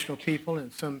people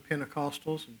and some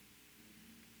Pentecostals.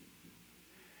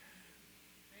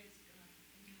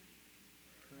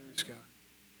 Praise God.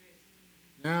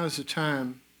 Now is the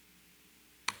time.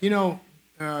 You know,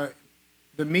 the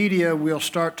media will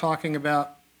start talking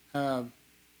about the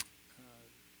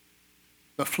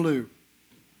flu.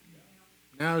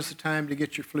 Now is the time to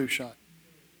get your flu shot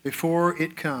before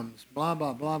it comes. Blah,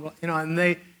 blah, blah, blah. You know, and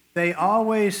they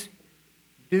always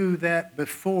do that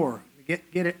before. Get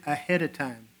it ahead of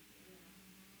time.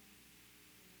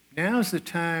 Now is the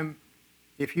time,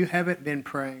 if you haven't been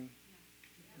praying,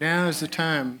 now is the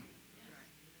time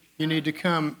you need to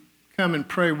come and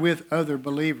pray with other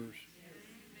believers.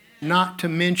 Not to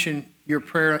mention your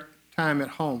prayer time at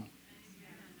home.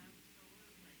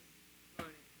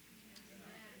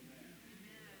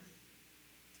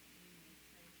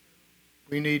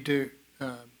 We need to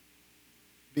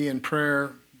be in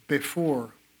prayer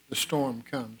before the storm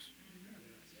comes.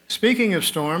 Speaking of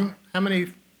storm, how many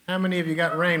of you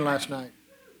got rain last night?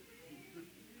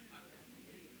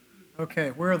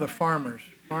 Okay, where are the farmers?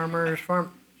 Did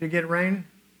you get rain?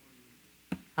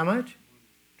 How much?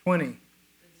 20.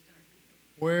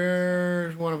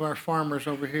 Where's one of our farmers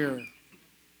over here?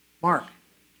 Mark.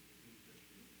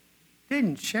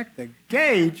 Didn't check the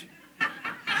gauge.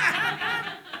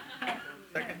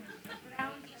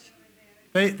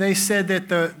 They said that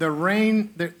the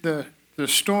rain, the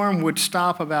storm would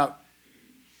stop about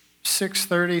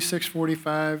 6:30,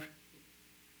 6:45.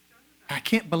 I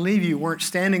can't believe you weren't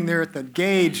standing there at the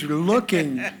gauge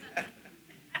looking.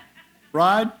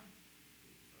 Rod?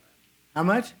 How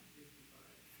much?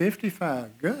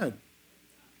 55. Good.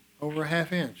 Over a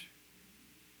half inch.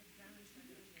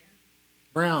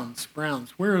 Browns.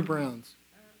 Where are Browns?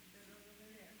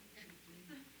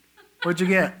 What'd you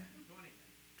get?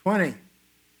 20.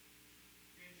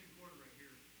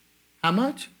 How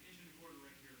much?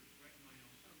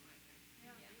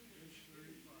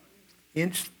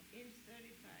 Inch.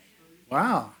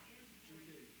 Wow.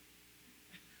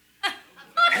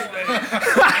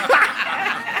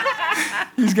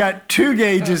 He's got 2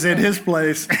 gauges in his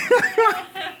place.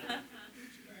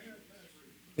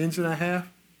 Inch and a half.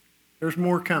 There's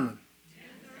more coming.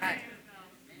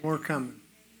 More coming.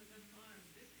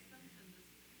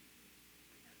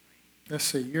 Let's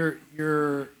see. You're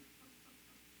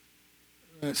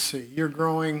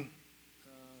growing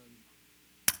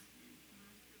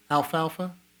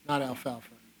alfalfa? Not alfalfa.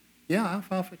 Yeah,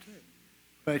 alfalfa too.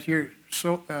 But you're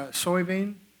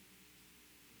soybean?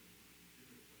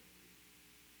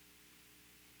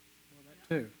 Well, that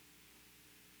too.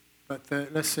 But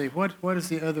let's see. What is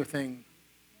the other thing?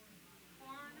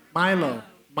 Milo.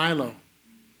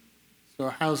 So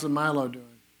how's the Milo doing?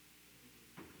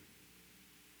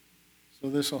 So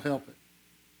this will help it.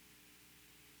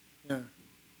 Yeah.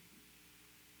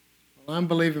 Well, I'm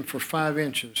believing for 5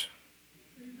 inches.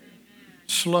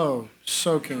 Slow,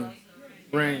 soaking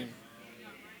rain.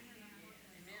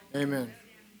 Amen.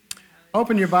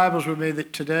 Open your Bibles with me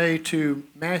today to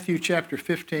Matthew chapter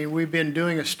 15. We've been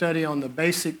doing a study on the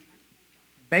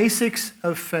basics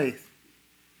of faith.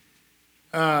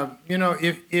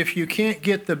 If you can't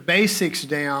get the basics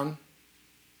down,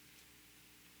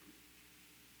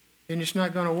 then it's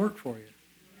not going to work for you.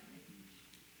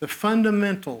 The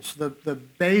fundamentals, the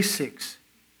basics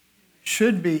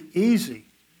should be easy.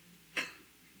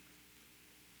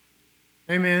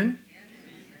 Amen?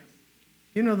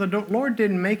 You know, the Lord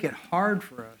didn't make it hard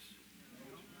for us.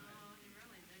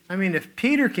 I mean, if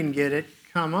Peter can get it,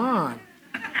 come on.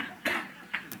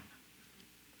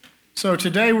 So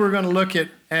today we're going to look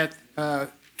at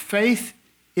faith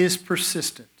is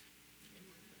persistent.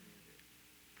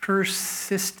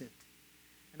 Persistent.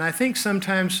 And I think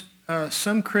sometimes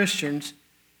some Christians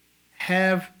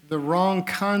have the wrong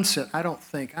concept.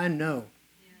 I know.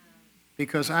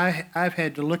 Because I've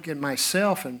had to look at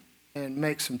myself and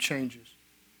make some changes.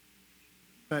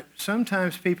 But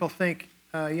sometimes people think,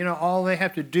 all they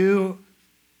have to do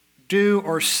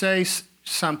or say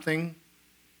something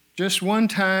just one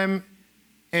time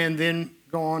and then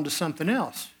go on to something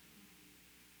else.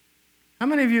 How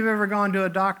many of you have ever gone to a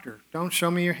doctor? Don't show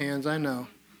me your hands, I know.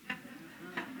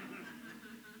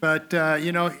 But,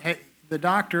 the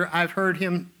doctor, I've heard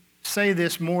him say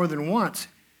this more than once.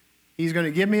 He's going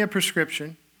to give me a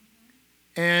prescription,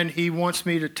 and he wants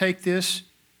me to take this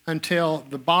until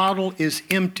the bottle is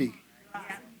empty.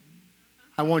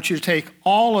 I want you to take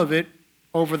all of it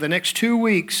over the next 2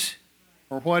 weeks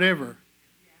or whatever,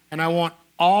 and I want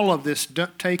all of this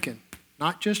taken,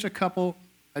 not just a couple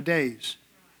of days.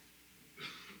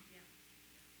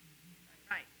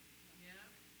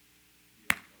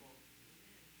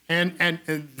 And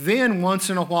then once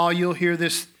in a while you'll hear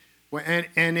this Well,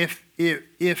 and if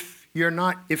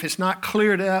it's not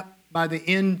cleared up by the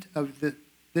end of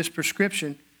this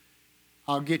prescription,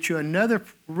 I'll get you another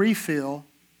refill,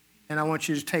 and I want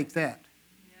you to take that.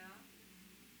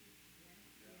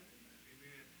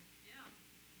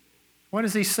 What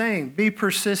is he saying? Be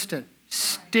persistent.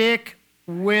 Stick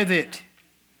with it.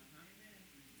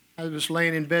 I was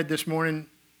laying in bed this morning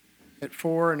at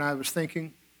 4, and I was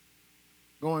thinking,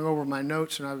 going over my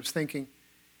notes, and I was thinking,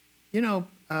 Jerry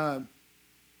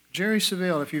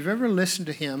Savelle, if you've ever listened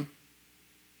to him,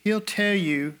 he'll tell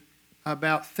you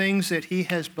about things that he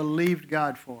has believed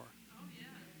God for.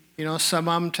 Some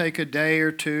of them take a day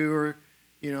or two or,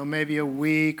 maybe a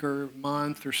week or a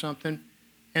month or something.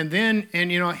 And then,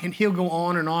 and he'll go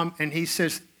on, and he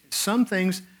says some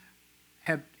things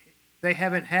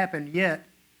haven't happened yet,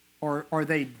 or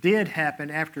they did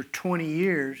happen after 20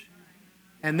 years,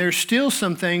 and there's still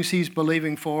some things he's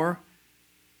believing for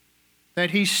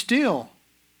that he's still.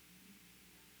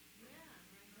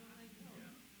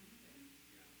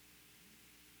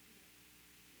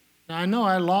 Now, I know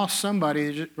I lost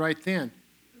somebody right then.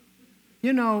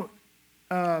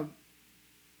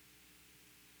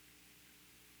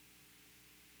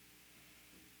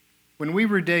 When we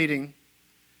were dating,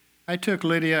 I took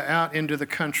Lydia out into the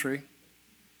country,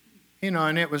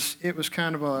 and it was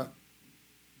kind of a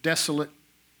desolate.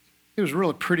 It was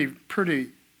really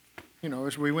pretty.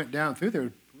 As we went down through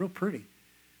there, real pretty,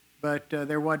 but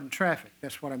there wasn't traffic.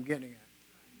 That's what I'm getting at.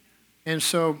 And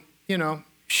so,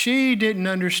 she didn't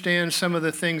understand some of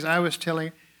the things I was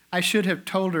telling. I should have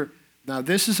told her, now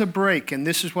this is a brake, and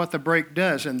this is what the brake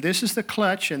does, and this is the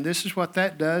clutch, and this is what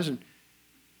that does, and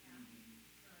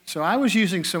so I was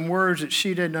using some words that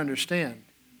she didn't understand.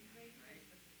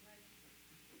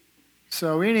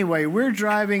 So anyway, we're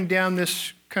driving down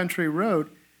this country road,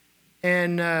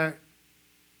 and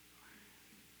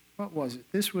what was it?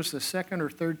 This was the second or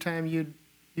third time you'd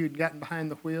gotten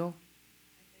behind the wheel?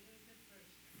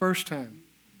 First time.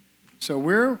 So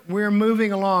we're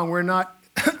moving along. We're not,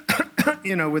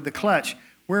 with the clutch.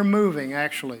 We're moving,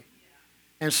 actually.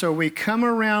 And so we come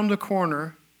around the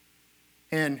corner,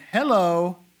 and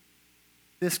hello,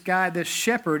 this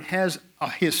shepherd has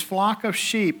his flock of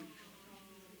sheep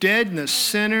dead in the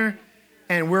center,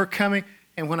 and we're coming.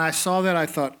 And when I saw that, I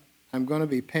thought, I'm going to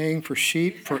be paying for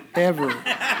sheep forever.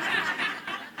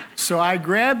 So I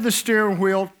grabbed the steering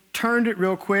wheel, turned it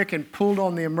real quick, and pulled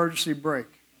on the emergency brake.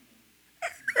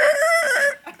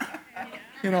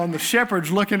 And the shepherd's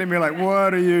looking at me like,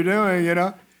 what are you doing,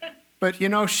 But,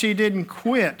 she didn't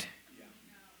quit.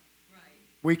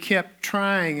 We kept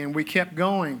trying, and we kept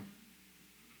going.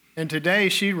 And today,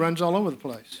 she runs all over the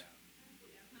place.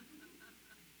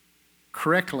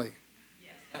 Correctly.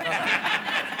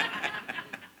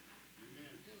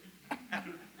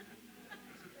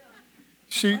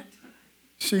 She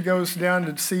goes down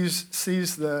and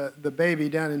sees the baby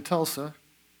down in Tulsa.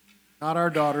 Not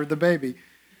our daughter, the baby.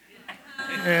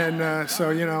 And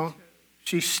so,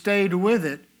 she stayed with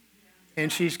it,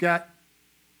 and she's got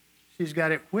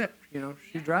it whipped.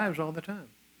 She drives all the time.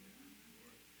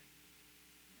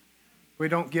 We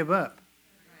don't give up.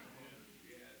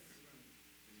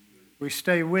 We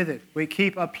stay with it. We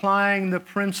keep applying the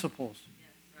principles.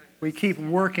 We keep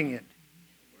working it.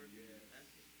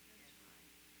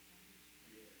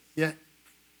 Yeah.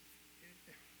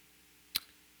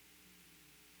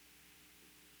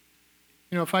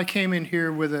 If I came in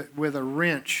here with a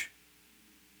wrench,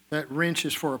 that wrench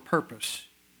is for a purpose.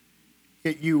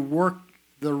 You work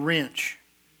the wrench,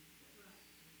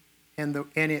 and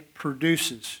it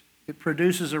produces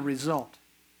a result.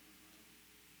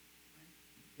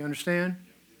 You understand?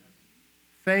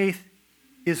 Faith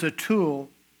is a tool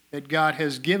that God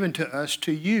has given to us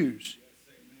to use.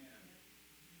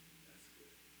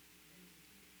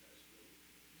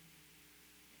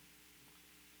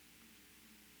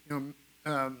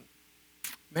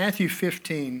 Matthew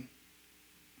 15,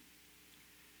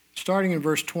 starting in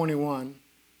verse 21,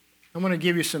 I'm going to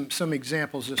give you some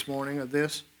examples this morning of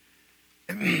this.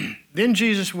 Then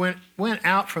Jesus went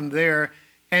out from there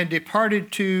and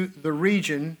departed to the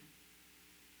region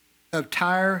of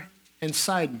Tyre and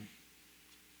Sidon.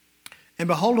 And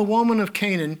behold, a woman of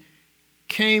Canaan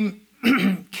came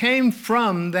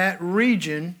from that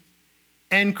region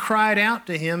and cried out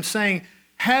to him, saying,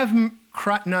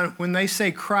 now, when they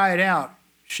say cried out,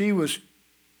 she was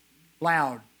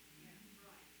loud.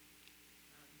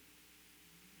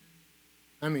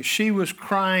 She was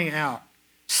crying out,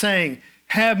 saying,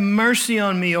 have mercy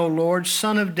on me, O Lord,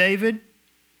 Son of David.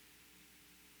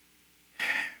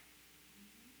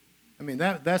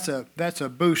 That's a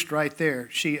boost right there.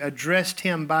 She addressed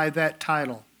him by that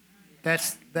title.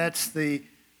 That's the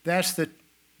That's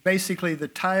basically the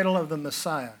title of the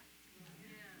Messiah.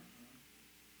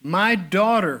 My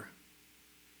daughter,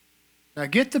 now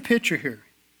get the picture here.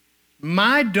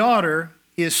 My daughter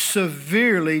is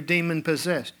severely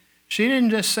demon-possessed. She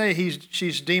didn't just say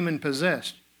she's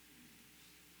demon-possessed.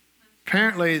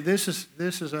 Apparently, this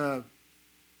is a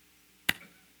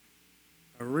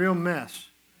real mess.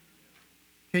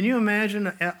 Can you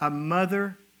imagine a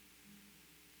mother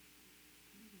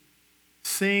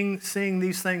seeing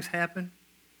these things happen?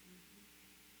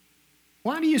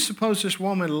 Why do you suppose this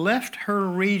woman left her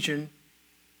region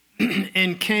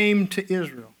and came to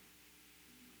Israel?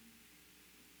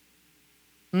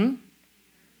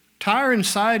 Tyre and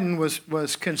Sidon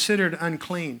was considered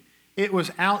unclean. It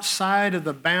was outside of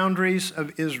the boundaries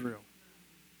of Israel.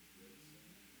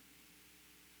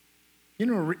 You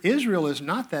know, Israel is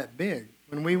not that big.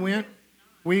 When we went,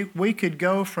 we could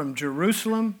go from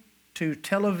Jerusalem to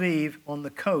Tel Aviv on the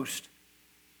coast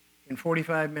in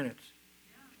 45 minutes.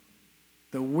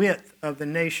 The width of the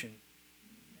nation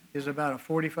is about a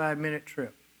 45-minute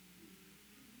trip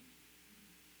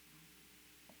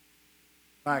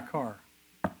by car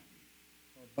or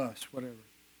bus, whatever.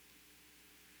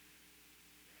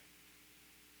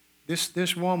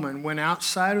 This woman went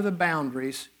outside of the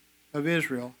boundaries of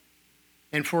Israel,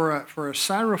 and for a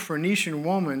Syrophoenician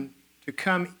woman to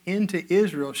come into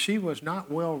Israel, she was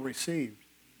not well received.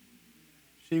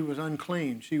 She was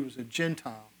unclean. She was a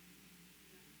Gentile.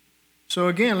 So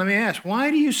again, let me ask,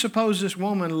 why do you suppose this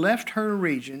woman left her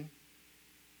region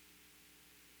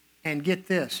and, get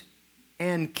this,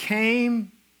 and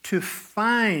came to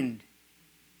find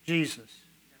Jesus?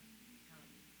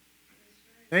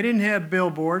 They didn't have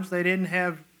billboards. They didn't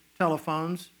have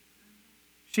telephones.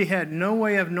 She had no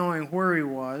way of knowing where he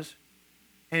was,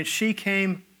 and she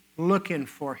came looking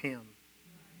for him.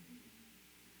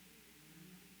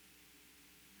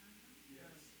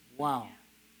 Wow.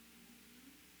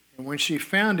 And when she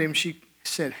found him, she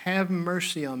said, "Have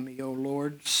mercy on me, O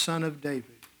Lord, Son of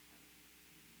David."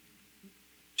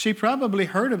 She probably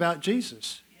heard about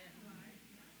Jesus.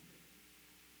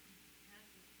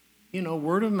 You know,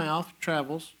 word of mouth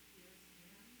travels.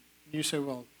 You say,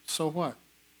 well, so what?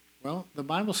 Well, the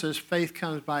Bible says faith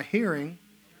comes by hearing,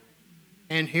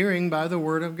 and hearing by the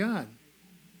word of God.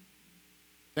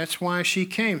 That's why she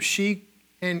came. She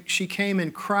came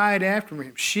and cried after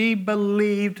him. She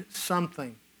believed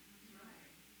something.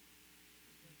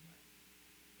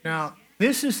 Now,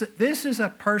 this is a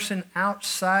person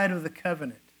outside of the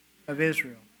covenant of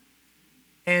Israel.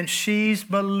 And she's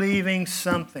believing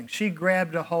something. She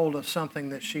grabbed a hold of something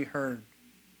that she heard.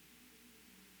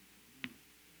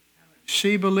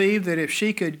 She believed that if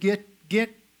she could get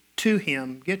to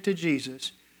him, get to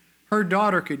Jesus, her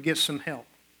daughter could get some help.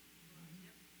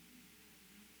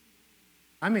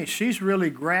 I mean, she's really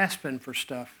grasping for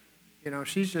stuff. You know,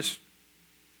 she's just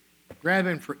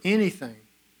grabbing for anything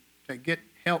to get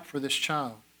help for this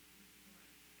child.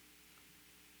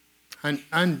 And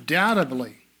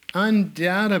undoubtedly,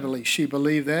 she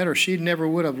believed that, or she never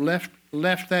would have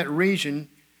left that region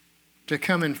to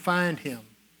come and find him.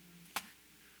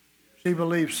 She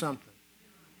believed something.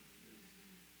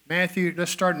 Matthew, let's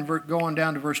start going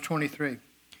down to verse 23.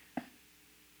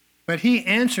 But he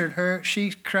answered her,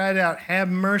 she cried out, "Have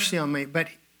mercy on me." But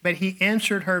he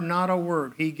answered her not a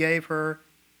word. He gave her a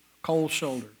cold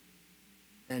shoulder.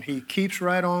 And he keeps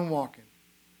right on walking.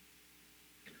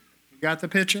 You got the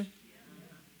picture?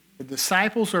 The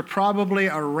disciples are probably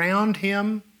around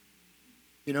him.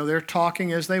 You know, they're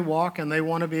talking as they walk, and they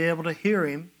want to be able to hear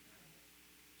him.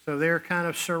 So they're kind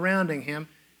of surrounding him.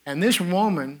 And this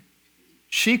woman,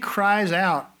 she cries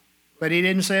out, but he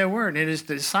didn't say a word. And his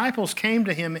disciples came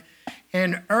to him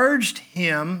and urged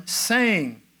him,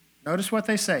 saying, notice what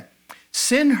they say,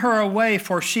 "Send her away,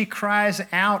 for she cries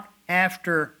out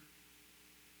after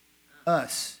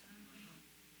us."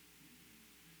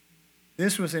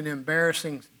 This was an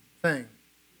embarrassing thing.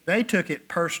 They took it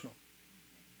personal,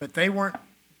 but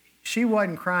she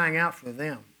wasn't crying out for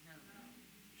them.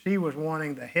 She was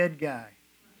wanting the head guy.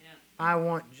 I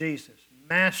want Jesus.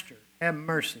 Master, have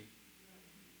mercy.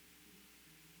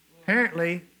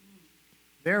 Apparently,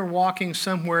 they're walking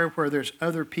somewhere where there's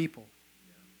other people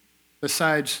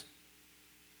besides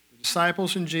the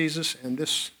disciples and Jesus and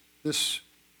this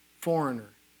foreigner.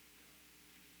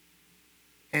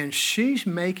 And she's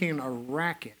making a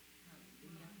racket,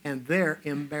 and they're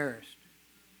embarrassed.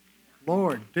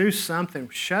 Lord, do something.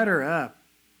 Shut her up.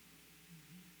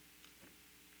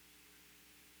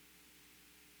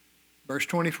 Verse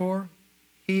 24,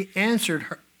 he answered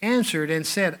and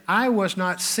said, "I was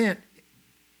not sent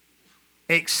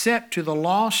except to the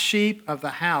lost sheep of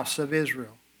the house of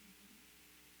Israel."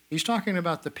 He's talking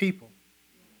about the people.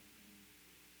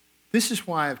 This is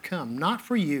why I've come, not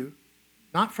for you,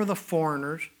 not for the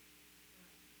foreigners.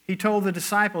 He told the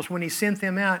disciples when he sent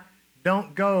them out,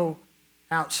 don't go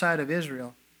outside of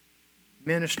Israel,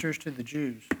 ministers to the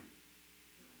Jews.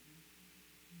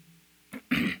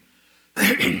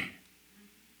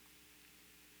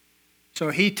 So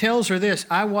he tells her this,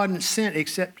 I wasn't sent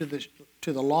except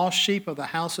to the lost sheep of the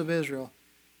house of Israel.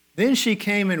 Then she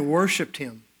came and worshiped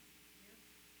him.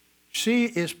 She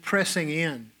is pressing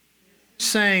in,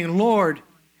 saying, Lord,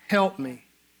 help me.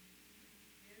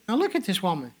 Now look at this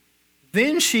woman.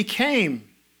 Then she came.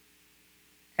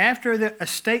 After a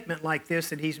statement like this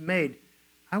that he's made,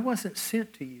 I wasn't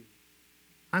sent to you.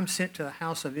 I'm sent to the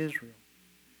house of Israel.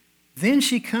 Then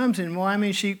she comes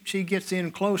and, she gets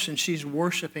in close and she's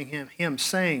worshiping him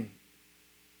saying,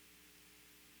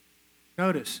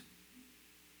 notice,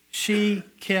 she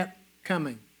kept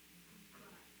coming.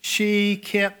 She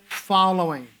kept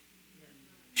following.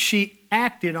 She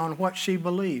acted on what she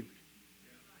believed.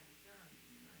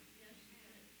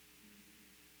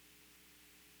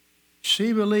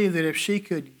 She believed that if she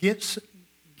could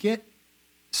get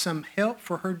some help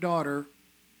for her daughter,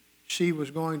 she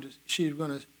was going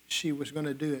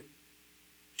to do it.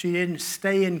 She didn't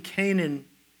stay in Cana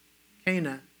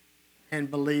and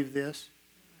believe this,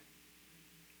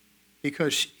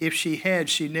 because if she had,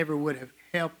 she never would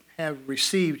have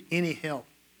received any help.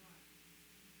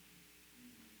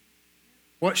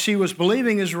 What she was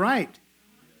believing is right.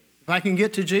 If I can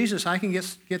get to Jesus, I can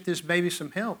get this baby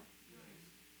some help.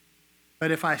 But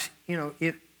if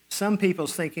some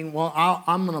people's thinking, well,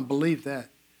 I'm going to believe that.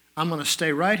 I'm going to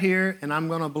stay right here and I'm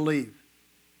going to believe.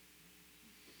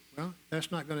 Well,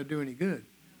 that's not going to do any good.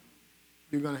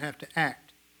 You're going to have to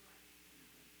act.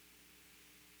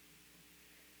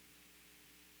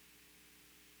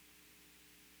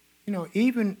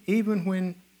 Even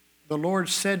when the Lord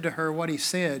said to her what he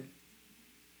said,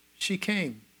 she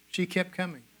came. She kept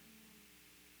coming.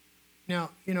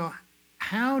 Now,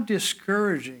 how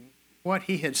discouraging what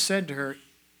he had said to her.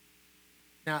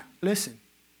 Now, listen,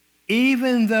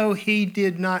 even though he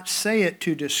did not say it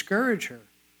to discourage her,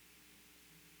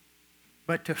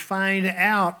 but to find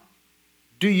out,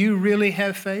 do you really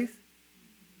have faith?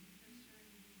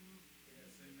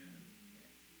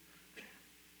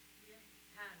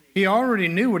 He already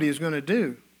knew what he was going to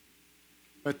do,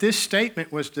 but this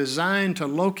statement was designed to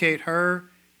locate her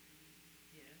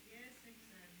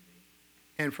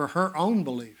and for her own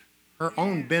belief, her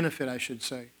own benefit, I should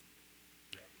say.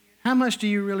 How much do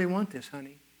you really want this,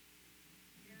 honey?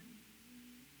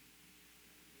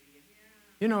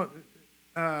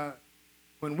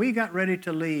 When we got ready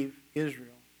to leave Israel,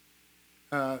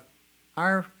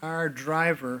 our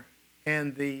driver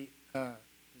and the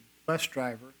bus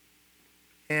driver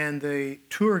and the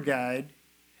tour guide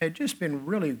had just been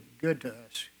really good to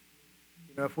us.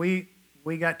 If we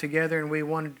got together and we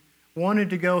wanted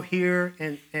to go here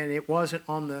and it wasn't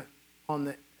on the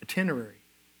itinerary,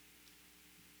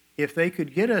 if they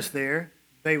could get us there,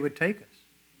 they would take us.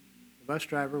 The bus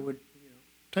driver would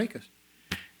take us.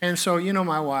 And so,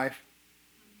 my wife,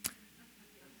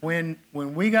 when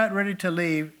we got ready to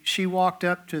leave, she walked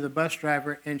up to the bus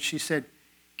driver and she said,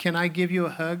 "Can I give you a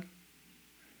hug?"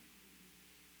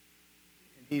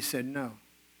 And he said, "No.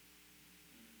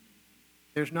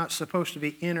 There's not supposed to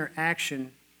be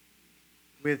interaction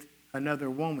with another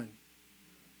woman.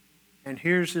 And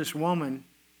here's this woman,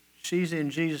 she's in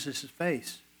Jesus'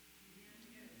 face.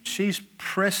 She's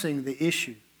pressing the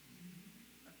issue.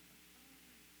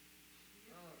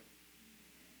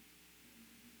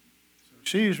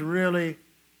 She's really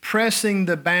pressing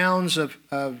the bounds of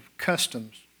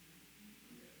customs.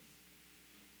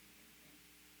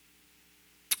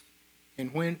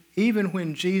 And even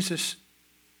when Jesus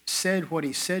said what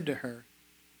he said to her,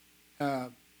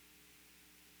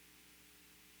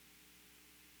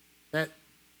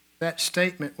 that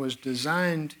statement was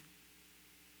designed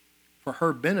for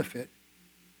her benefit,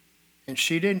 and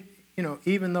she didn't,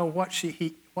 even though what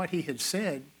he had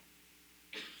said,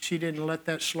 she didn't let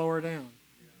that slow her down.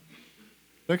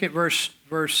 Look at verse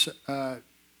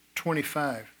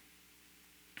 25.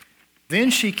 Then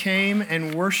she came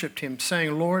and worshipped him,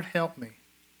 saying, "Lord, help me."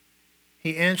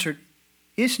 He answered,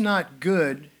 "It's not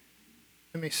good."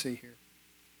 Let me see here.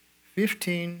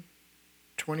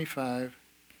 15:25.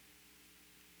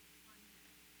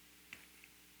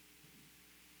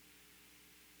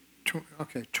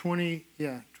 Okay, 20.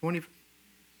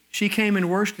 She came and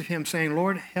worshipped him, saying,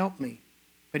 "Lord, help me."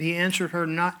 But he answered her,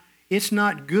 "It's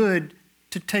not good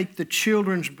to take the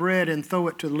children's bread and throw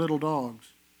it to little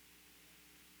dogs."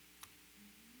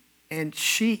 And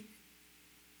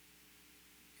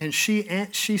And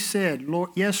she said, Lord,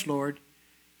 yes, Lord,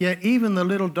 yet even the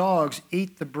little dogs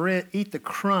eat the bread, eat the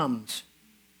crumbs.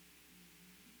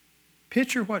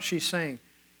 Picture what she's saying.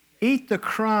 Eat the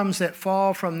crumbs that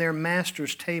fall from their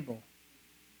master's table.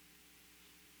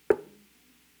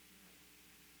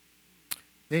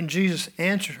 Then Jesus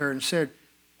answered her and said,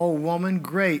 O woman,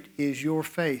 great is your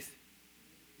faith.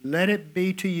 Let it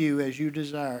be to you as you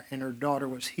desire. And her daughter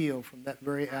was healed from that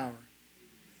very hour.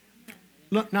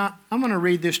 Look, now, I'm going to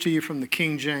read this to you from the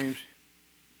King James.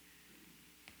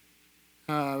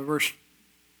 Verse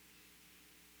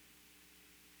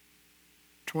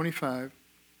 25.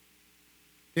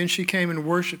 Then she came and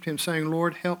worshipped him, saying,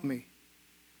 Lord, help me.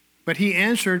 But he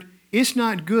answered, it's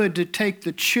not good to take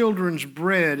the children's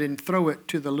bread and throw it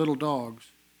to the little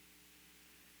dogs.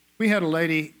 We had a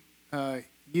lady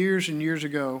years and years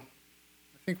ago,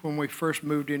 I think when we first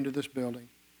moved into this building.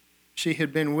 She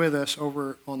had been with us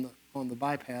over on the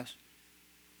bypass.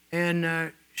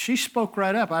 And she spoke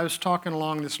right up. I was talking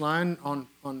along this line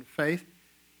on faith,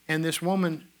 and this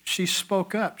woman, she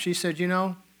spoke up. She said, you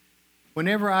know,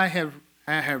 whenever I have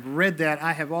read that,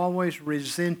 I have always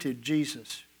resented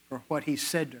Jesus for what he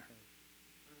said to her.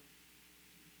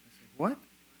 I said, what?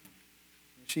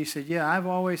 And she said, yeah, I've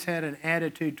always had an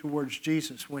attitude towards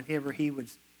Jesus whenever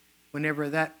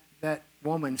that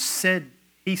woman said,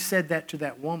 he said that to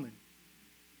that woman.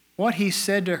 What he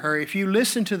said to her, if you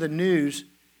listen to the news,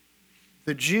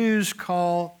 the Jews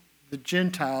call the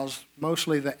Gentiles,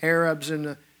 mostly the Arabs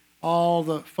and all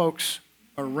the folks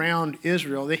around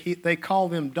Israel, they call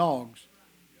them dogs.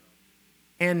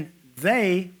 And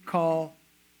they call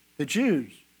the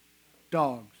Jews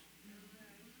dogs.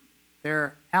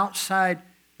 They're outside.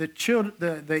 The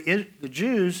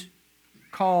Jews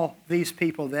call these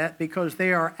people that because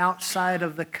they are outside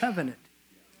of the covenant.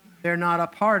 They're not a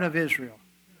part of Israel.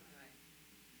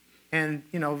 And,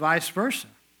 vice versa.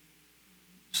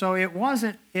 So it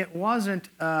wasn't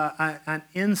an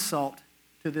insult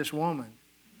to this woman.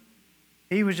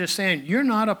 He was just saying, you're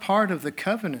not a part of the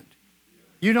covenant.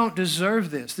 You don't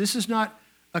deserve this. This is not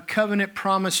a covenant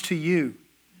promise to you.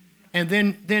 And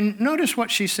then notice what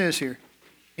she says here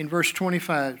in verse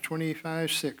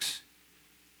 25:6.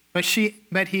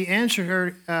 But he answered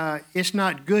her, it's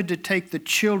not good to take the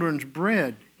children's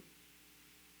bread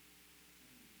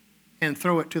and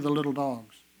throw it to the little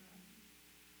dogs.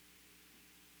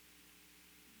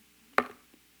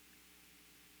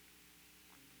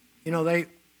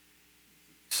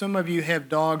 Some of you have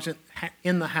dogs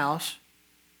in the house,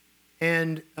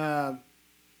 and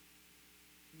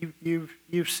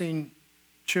you've seen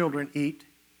children eat.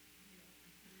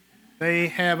 They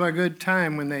have a good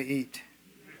time when they eat,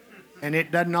 and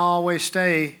it doesn't always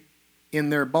stay in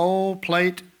their bowl,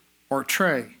 plate, or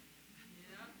tray.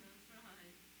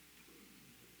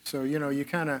 So, you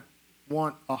kind of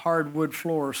want a hardwood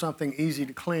floor or something easy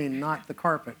to clean, not the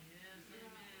carpet.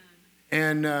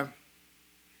 And the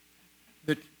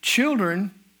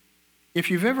children, if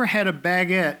you've ever had a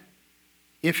baguette,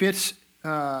 if it's,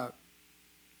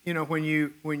 when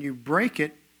you break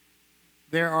it,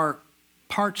 there are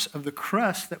parts of the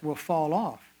crust that will fall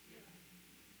off.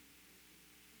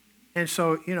 And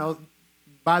so,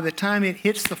 by the time it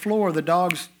hits the floor, the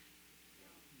dogs,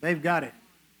 they've got it.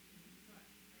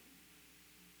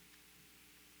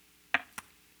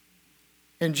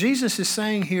 And Jesus is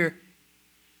saying here,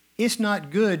 it's not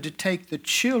good to take the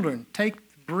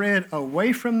bread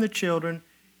away from the children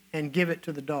and give it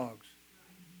to the dogs.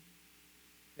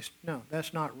 No,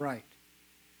 that's not right.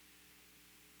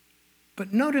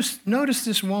 But notice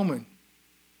this woman.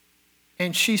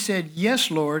 And she said,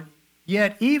 yes, Lord,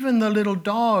 yet even the little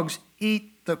dogs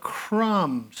eat the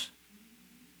crumbs.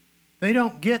 They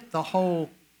don't get the whole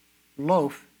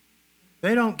loaf.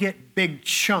 They don't get big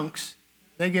chunks.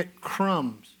 They get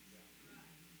crumbs,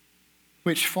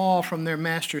 which fall from their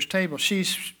master's table.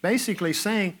 She's basically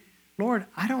saying, Lord,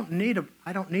 I don't need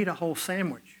a whole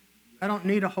sandwich. I don't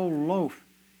need a whole loaf.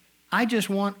 I just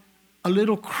want a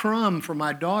little crumb for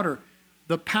my daughter.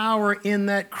 The power in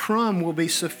that crumb will be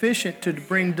sufficient to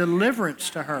bring deliverance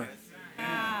to her.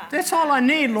 That's all I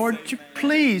need, Lord.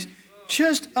 Please,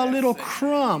 just a little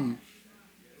crumb.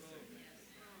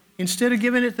 Instead of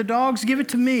giving it to the dogs, give it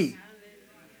to me.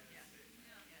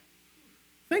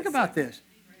 Think about this.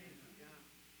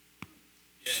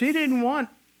 She didn't want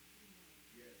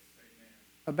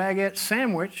a baguette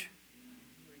sandwich.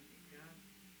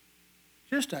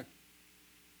 Just a...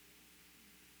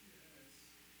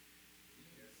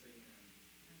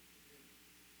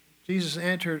 Jesus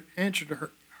answered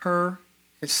her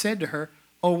and said to her,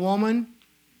 O woman,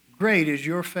 great is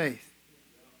your faith.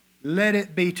 Let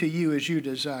it be to you as you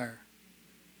desire.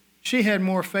 She had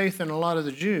more faith than a lot of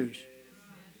the Jews.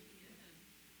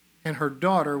 And her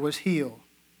daughter was healed.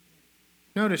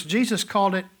 Notice, Jesus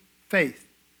called it faith.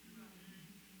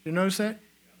 Did you notice that?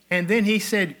 And then he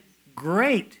said,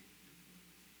 great.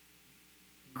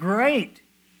 Great.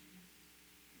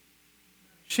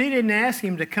 She didn't ask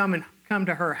him to come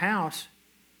to her house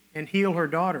and heal her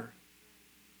daughter.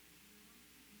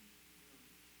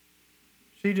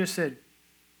 She just said,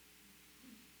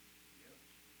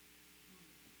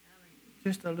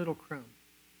 just a little crumb.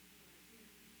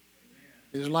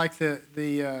 It's like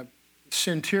the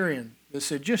centurion that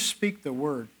said, just speak the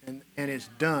word, and it's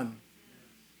done.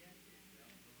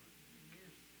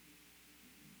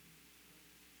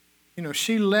 You know,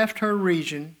 she left her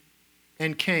region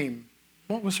and came.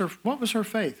 What was her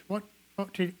faith? What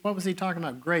was he talking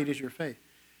about? Great is your faith.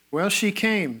 Well, she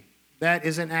came. That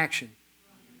is an action.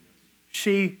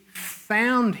 She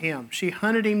found him. She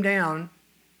hunted him down,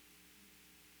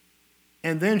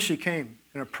 and then she came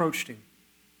and approached him.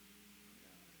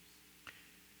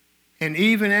 And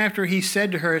even after he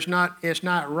said to her, "It's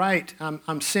not right.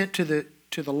 I'm sent to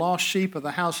the lost sheep of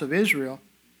the house of Israel,"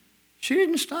 she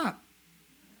didn't stop.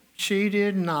 She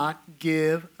did not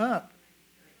give up.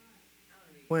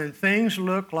 When things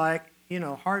look like,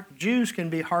 Jews can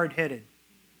be hard-headed.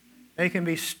 They can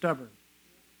be stubborn.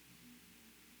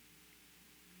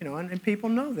 And people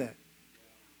know that.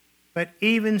 But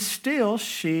even still,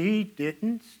 she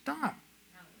didn't stop.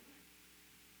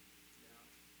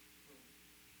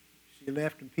 She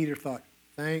left, and Peter thought,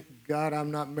 thank God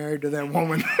I'm not married to that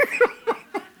woman.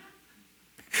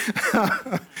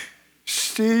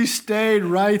 She stayed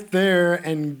right there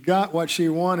and got what she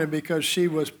wanted because she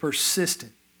was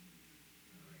persistent.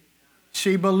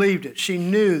 She believed it. She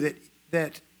knew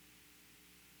that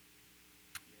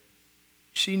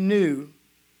she knew,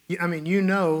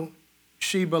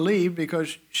 she believed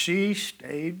because she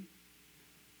stayed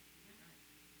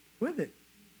with it.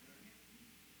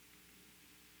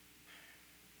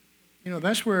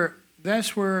 That's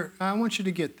where I want you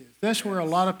to get this. That's where a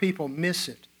lot of people miss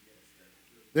it.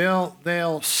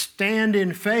 They'll stand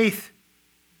in faith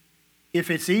if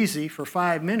it's easy for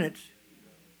 5 minutes.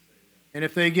 And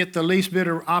if they get the least bit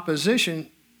of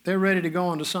opposition, they're ready to go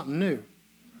on to something new.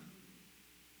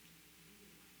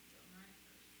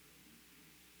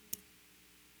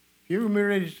 If you're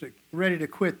ready to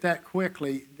quit that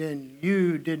quickly, then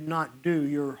you did not do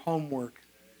your homework.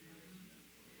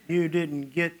 You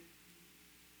didn't get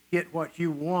what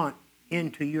you want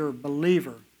into your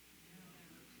believer.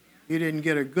 You didn't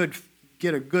get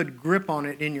a good grip on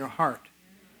it in your heart.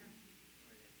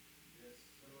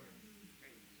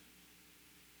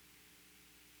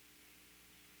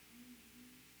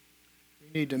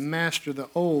 We need to master the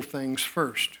old things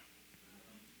first.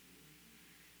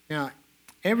 Now,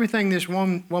 everything this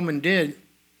woman did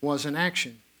was an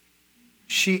action.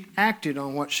 She acted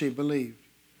on what she believed.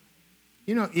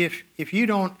 If you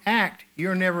don't act,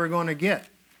 you're never going to get.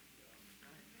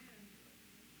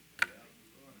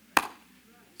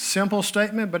 Simple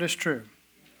statement, but it's true.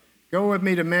 Go with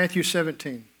me to Matthew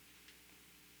 17.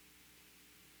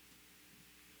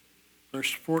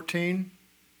 Verse 14.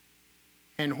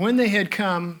 And when they had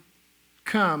come,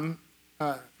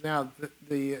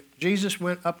 Jesus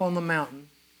went up on the mountain,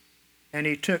 and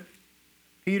he took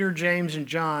Peter, James, and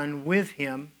John with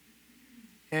him,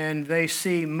 and they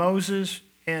see Moses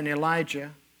and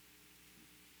Elijah.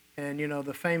 And,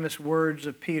 the famous words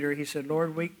of Peter, he said,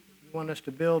 Lord, you want us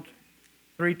to build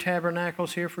 3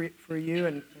 tabernacles here for you,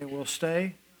 and we'll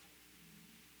stay.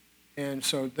 And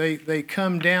so they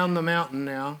come down the mountain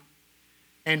now.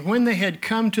 And when they had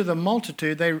come to the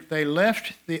multitude, they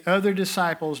left the other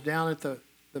disciples down at the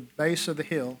base of the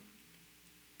hill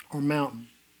or mountain.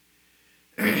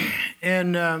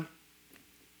 And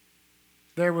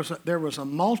there was a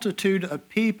multitude of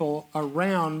people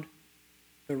around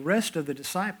the rest of the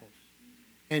disciples.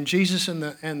 And Jesus and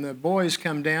the boys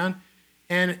come down,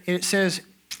 and it says,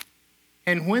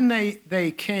 and when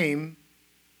they came,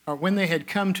 or when they had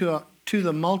come to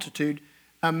the multitude,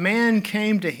 a man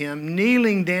came to him,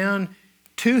 kneeling down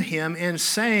to him and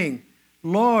saying,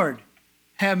 Lord,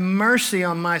 have mercy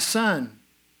on my son.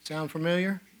 Sound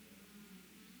familiar?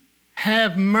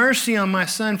 Have mercy on my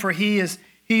son, for he's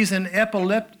an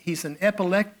epileptic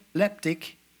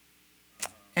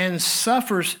and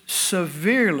suffers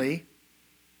severely,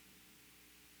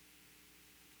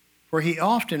 for he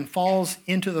often falls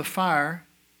into the fire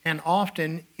and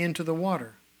often into the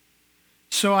water.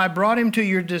 So I brought him to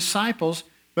your disciples,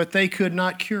 but they could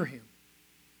not cure him.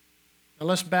 Now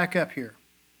let's back up here.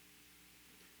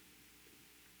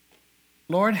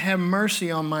 Lord, have mercy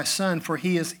on my son, for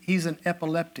he's an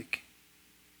epileptic.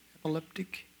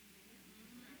 Epileptic?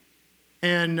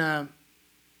 And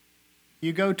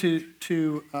you go to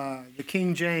the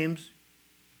King James,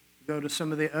 go to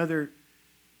some of the other,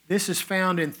 this is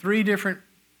found in 3 different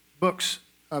books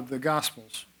of the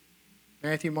Gospels,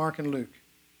 Matthew, Mark, and Luke.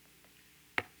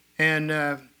 And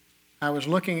I was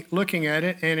looking at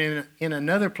it, and in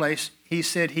another place, he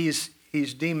said he's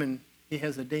demon, he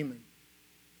has a demon.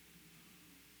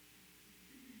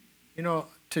 You know,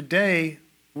 today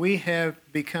we have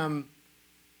become,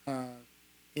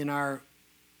 in our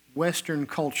Western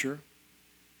culture,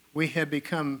 we have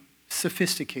become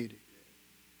sophisticated.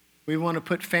 We want to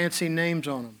put fancy names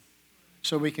on them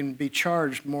so we can be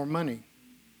charged more money.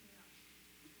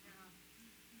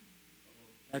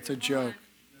 That's a joke.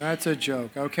 That's a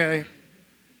joke, okay?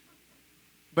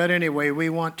 But anyway, we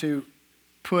want to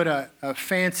put a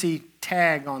fancy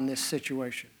tag on this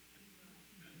situation.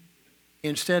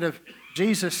 Instead of,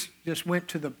 Jesus just went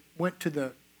to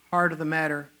the heart of the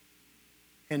matter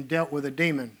and dealt with a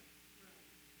demon.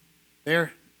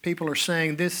 There, people are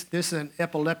saying this is an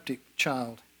epileptic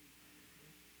child.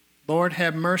 Lord,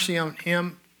 have mercy on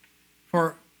him,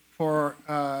 for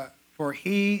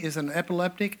he is an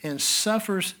epileptic and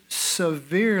suffers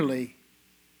severely.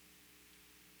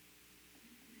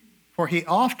 For he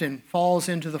often falls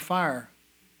into the fire.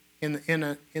 In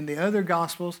the other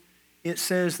Gospels, it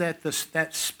says that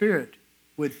that spirit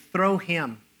would throw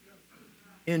him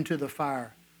into the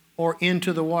fire or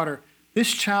into the water.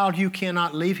 This child, you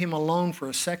cannot leave him alone for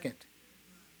a second.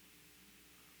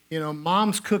 You know,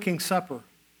 mom's cooking supper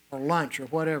or lunch or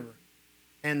whatever,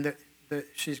 and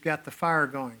she's got the fire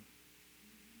going.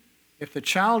 If the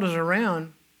child is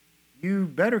around, you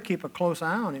better keep a close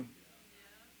eye on him.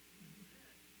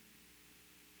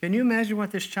 Can you imagine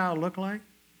what this child looked like?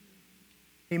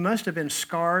 He must have been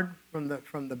scarred from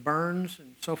the burns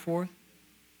and so forth.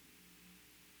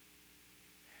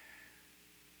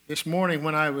 This morning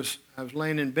when I was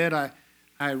laying in bed,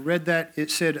 I read that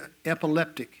it said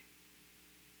epileptic,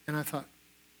 and I thought,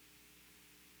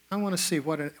 I want to see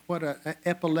what an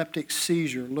epileptic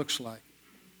seizure looks like.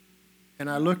 And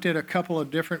I looked at a couple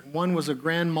of different. One was a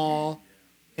grand mal,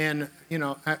 and you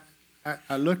know,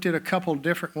 I looked at a couple of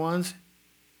different ones,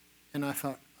 and I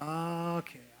thought, oh,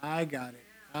 okay, I got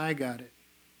it.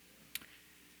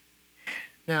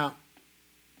 Now,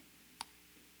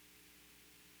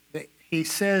 he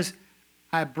says,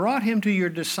 I brought him to your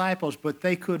disciples, but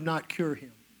they could not cure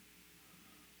him.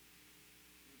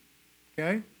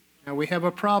 Okay? Now, we have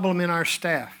a problem in our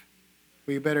staff.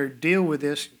 We better deal with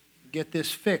this, get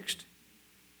this fixed,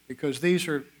 because these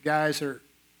are guys that are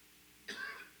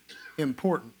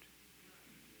important.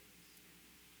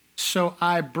 So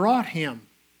I brought him.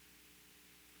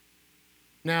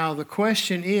 Now, the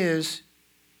question is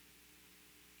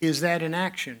that an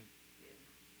action?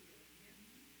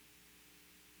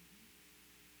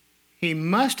 He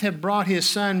must have brought his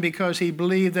son because he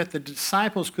believed that the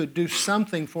disciples could do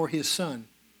something for his son.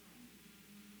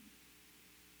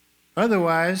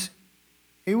 Otherwise,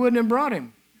 he wouldn't have brought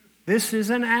him. This is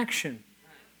an action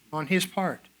on his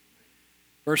part.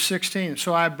 Verse 16,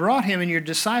 so I brought him and your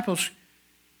disciples,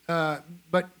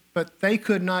 but they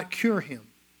could not cure him.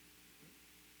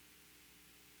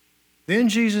 Then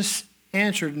Jesus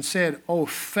answered and said, O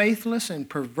faithless and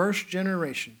perverse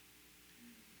generation,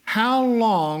 how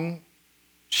long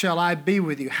shall I be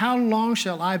with you? How long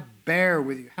shall I bear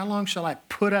with you? How long shall I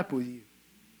put up with you?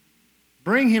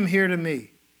 Bring him here to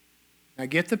me. Now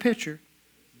get the picture.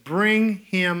 Bring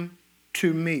him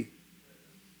to me.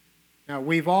 Now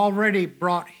we've already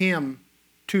brought him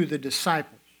to the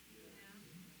disciples.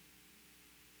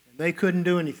 And they couldn't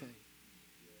do anything.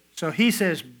 So he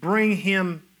says, bring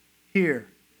him here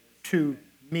to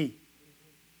me.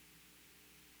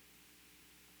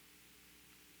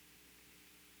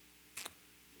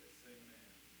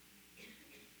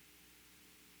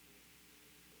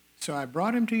 So I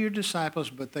brought him to your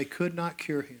disciples, but they could not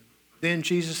cure him. Then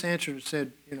Jesus answered and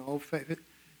said, all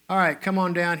right, come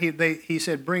on down. He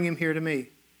said, bring him here to me.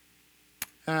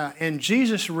 And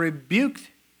Jesus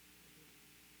rebuked.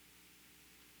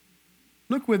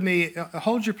 Look with me,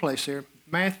 hold your place there.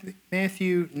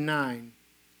 Matthew 9.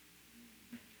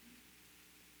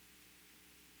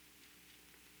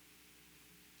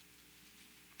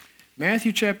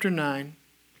 Matthew chapter 9,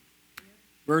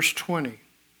 verse 20.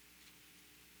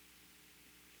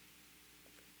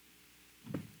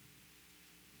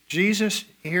 Jesus,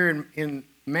 here in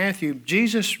Matthew,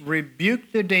 Jesus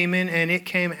rebuked the demon and it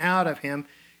came out of him,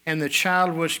 and the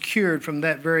child was cured from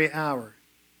that very hour.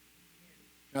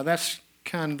 Now that's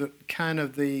kind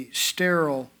of the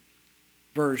sterile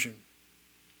version.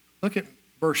 Look at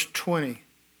verse 20.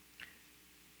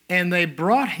 And they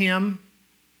brought him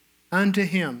unto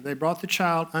him. They brought the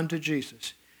child unto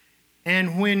Jesus.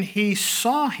 And when he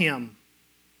saw him,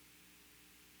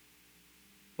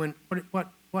 what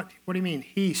do you mean?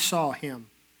 He saw him.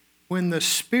 When the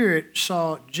spirit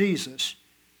saw Jesus,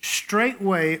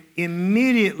 straightway,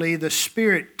 immediately the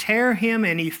spirit tear him,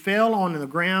 and he fell on the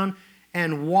ground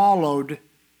and wallowed,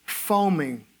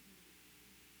 foaming.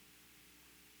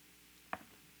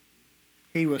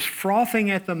 He was frothing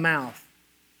at the mouth.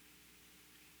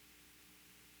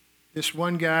 This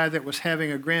one guy that was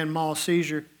having a grand mal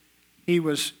seizure, he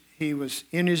was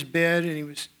in his bed, and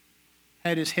he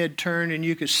had his head turned, and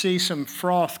you could see some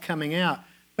froth coming out.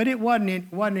 But it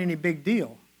wasn't any big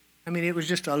deal. I mean, it was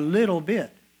just a little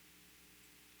bit.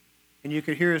 And you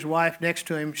could hear his wife next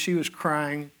to him. She was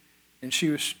crying, and she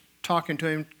was talking to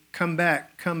him, come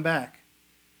back, come back.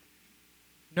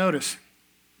 Notice.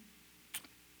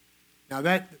 Now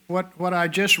that what I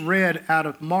just read out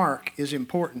of Mark is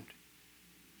important.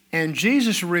 And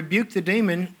Jesus rebuked the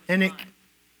demon, and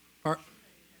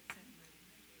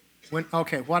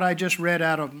what I just read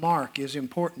out of Mark is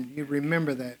important. You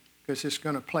remember that, because it's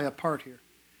going to play a part here.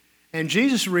 And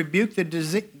Jesus rebuked the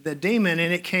demon,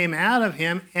 and it came out of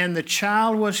him, and the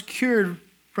child was cured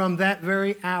from that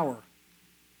very hour.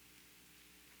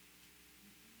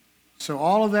 So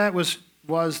all of that was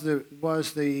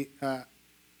the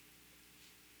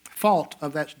fault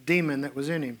of that demon that was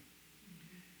in him.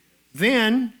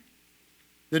 Then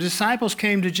the disciples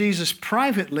came to Jesus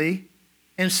privately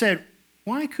and said,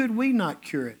 why could we not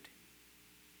cure it?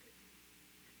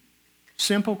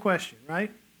 Simple question,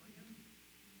 right?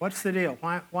 What's the deal?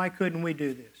 Why couldn't we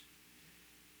do this?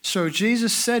 So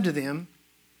Jesus said to them,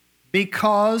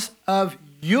 because of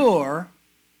your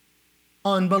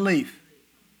unbelief.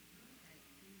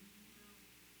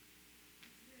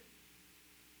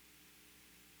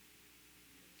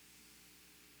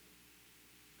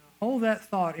 Now, hold that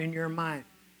thought in your mind.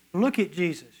 Look at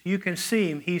Jesus. You can see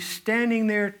him. He's standing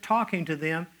there talking to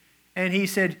them, and he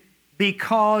said,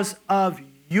 because of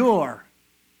your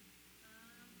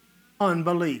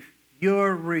unbelief,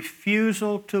 your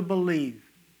refusal to believe.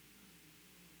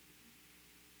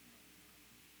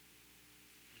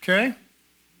 Okay?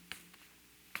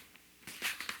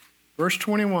 Verse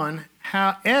 21,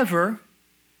 however,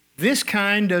 this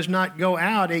kind does not go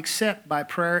out except by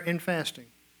prayer and fasting.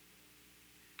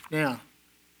 Now,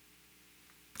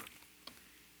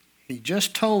 he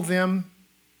just told them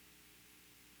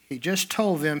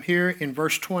here in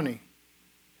verse 20,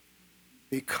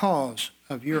 because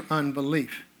of your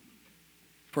unbelief.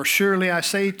 For surely I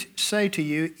say to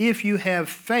you, if you have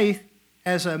faith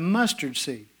as a mustard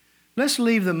seed. Let's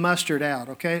leave the mustard out,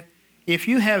 okay? If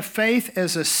you have faith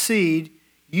as a seed,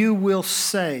 you will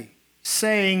say.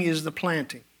 Saying is the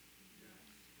planting.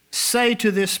 Say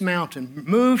to this mountain,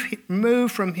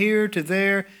 move from here to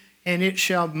there, and it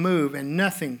shall move, and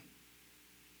nothing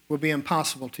will be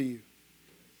impossible to you.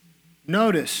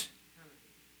 Notice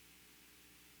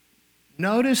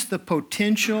the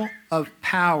potential of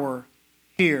power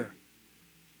here.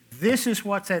 This is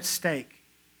what's at stake.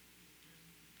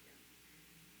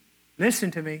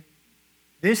 Listen to me.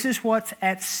 This is what's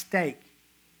at stake.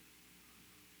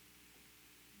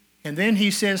 And then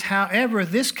he says, however,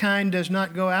 this kind does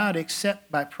not go out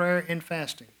except by prayer and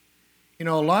fasting. You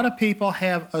know, a lot of people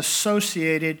have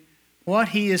associated what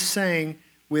he is saying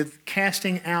with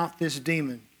casting out this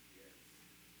demon.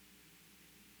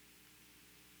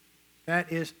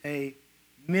 That is a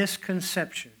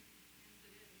misconception.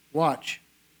 Watch.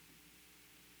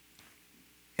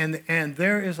 And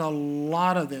there is a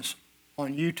lot of this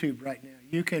on YouTube right now.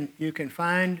 You can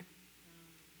find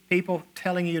people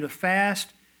telling you to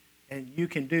fast, and you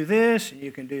can do this, and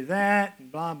you can do that,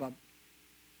 and blah, blah.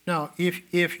 No,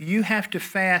 if you have to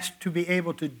fast to be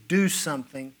able to do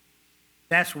something,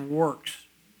 that's works.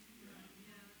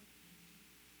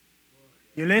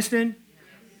 You listening?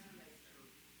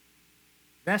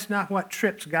 That's not what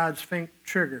trips God's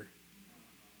trigger.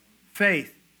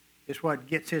 Faith is what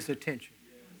gets his attention.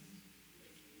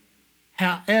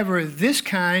 However, this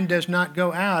kind does not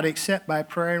go out except by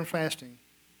prayer and fasting.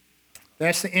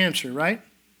 That's the answer, right?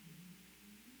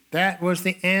 That was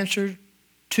the answer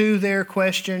to their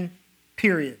question,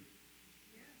 period.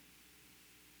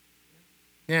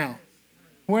 Now,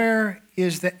 where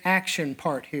is the action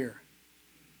part here?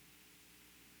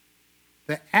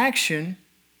 The action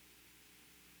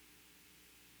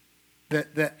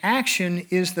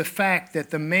is the fact that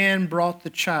the man brought the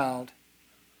child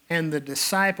and the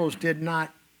disciples did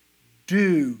not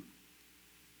do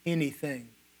anything.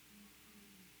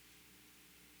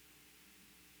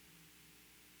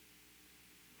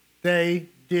 They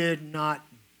did not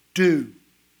do.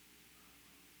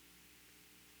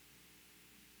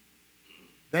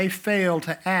 They failed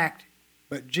to act,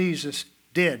 but Jesus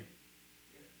did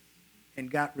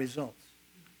and got results.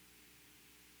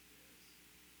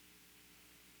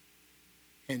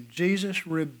 And Jesus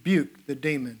rebuked the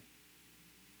demon.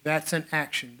 That's an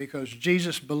action, because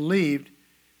Jesus believed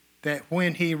that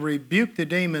when he rebuked the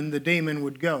demon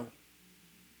would go.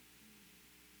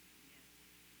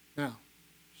 Now,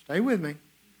 stay with me.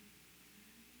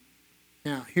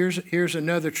 Now, here's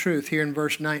another truth here in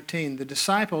verse 19. The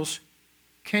disciples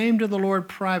came to the Lord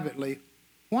privately.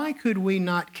 Why could we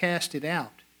not cast it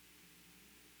out?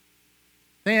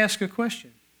 They ask a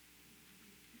question.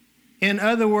 In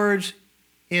other words,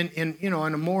 in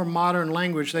a more modern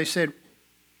language, they said,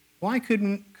 why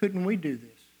couldn't we do this?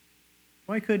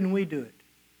 Why couldn't we do it?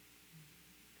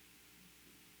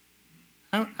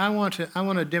 I want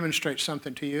to demonstrate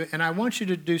something to you, and I want you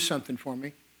to do something for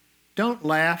me. Don't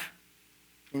laugh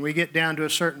when we get down to a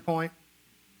certain point,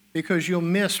 because you'll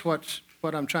miss what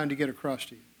I'm trying to get across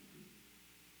to you.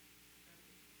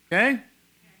 Okay?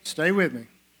 Stay with me.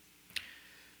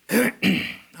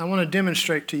 I want to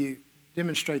demonstrate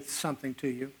something to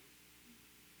you.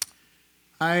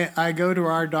 I go to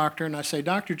our doctor and I say,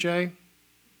 Dr. J,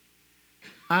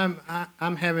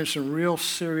 I'm having some real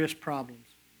serious problems.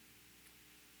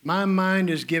 My mind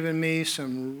is giving me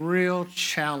some real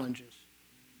challenges.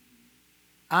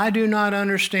 I do not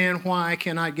understand why I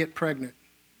cannot get pregnant.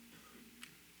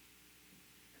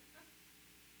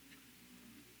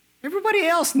 Everybody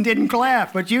else didn't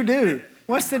clap, but you do.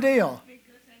 What's the deal?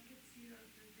 Because I can see you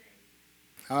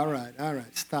every day. All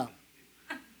right, stop.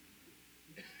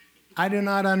 I do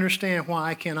not understand why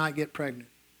I cannot get pregnant.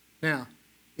 Now,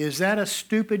 is that a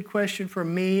stupid question for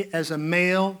me as a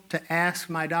male to ask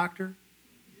my doctor?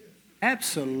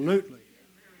 Absolutely.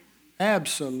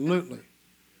 Absolutely.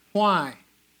 Why?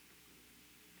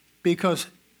 Because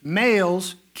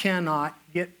males cannot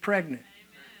get pregnant.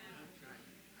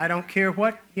 I don't care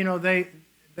what, the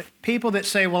people that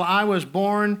say, well, I was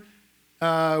born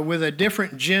with a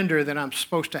different gender than I'm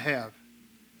supposed to have.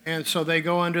 And so they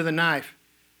go under the knife.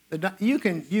 You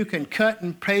can cut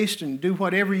and paste and do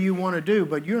whatever you want to do,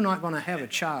 but you're not going to have a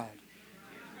child.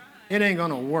 It ain't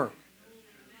going to work.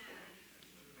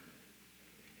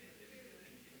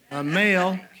 A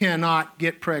male cannot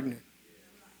get pregnant.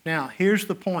 Now, here's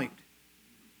the point.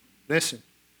 Listen.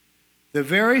 The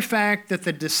very fact that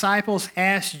the disciples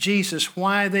asked Jesus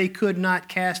why they could not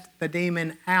cast the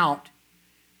demon out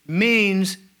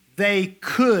means they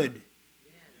could.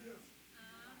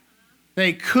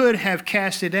 They could have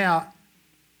cast it out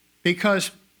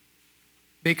because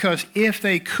if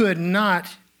they could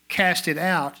not cast it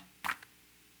out,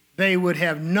 they would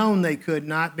have known they could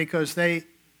not, because they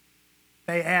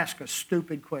ask a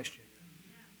stupid question.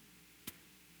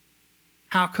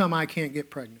 How come I can't get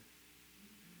pregnant?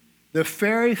 The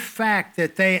very fact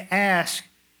that they asked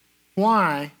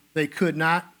why they could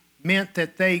not meant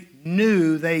that they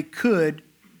knew they could,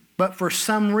 but for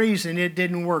some reason it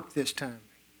didn't work this time.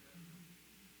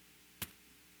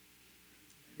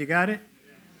 You got it?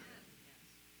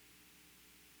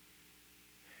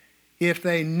 If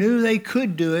they knew they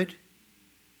could do it,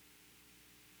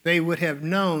 they would have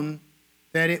known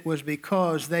that it was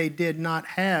because they did not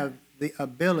have the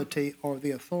ability or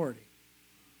the authority.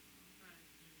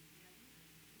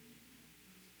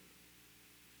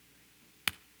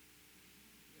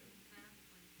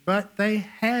 But they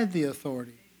had the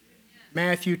authority.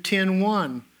 Matthew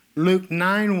 10:1, Luke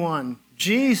 9:1.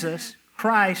 Jesus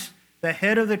Christ, the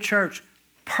head of the church,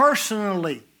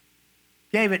 personally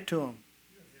gave it to them.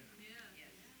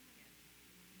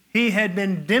 He had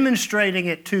been demonstrating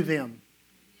it to them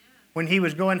when he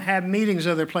was going to have meetings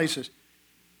other places.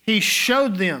 He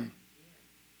showed them.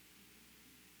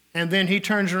 And then he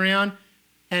turns around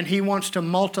and he wants to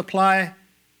multiply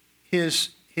his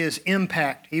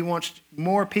impact. He wants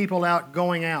more people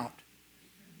going out.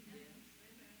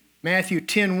 Matthew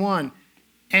 10:1.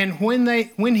 And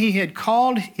when he had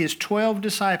called his 12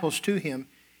 disciples to him,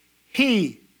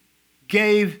 he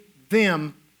gave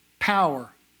them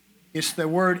power. It's the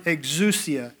word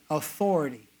exousia,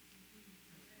 authority.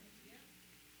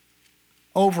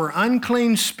 Over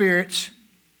unclean spirits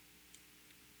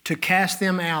to cast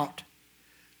them out.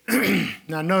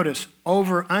 Now notice,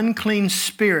 over unclean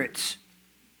spirits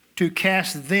to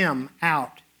cast them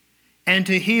out, and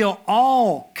to heal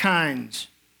all kinds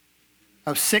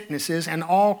of sicknesses and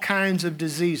all kinds of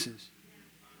diseases.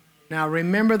 Now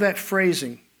remember that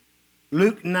phrasing,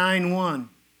 Luke 9:1.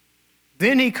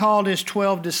 Then he called his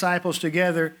 12 disciples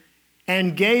together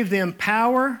and gave them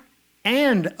power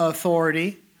and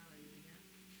authority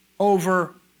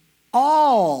over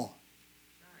all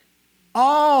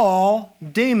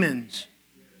demons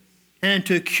and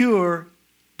to cure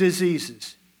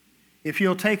diseases. If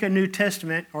you'll take a New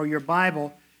Testament or your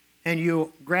Bible and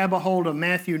you'll grab a hold of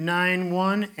Matthew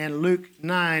 9:1 and Luke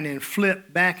 9 and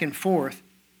flip back and forth,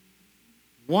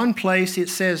 one place it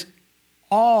says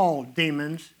all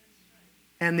demons,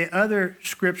 and the other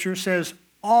scripture says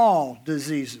all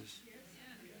diseases.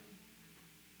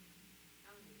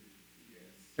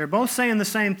 They're both saying the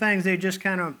same things. They just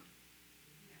kind of,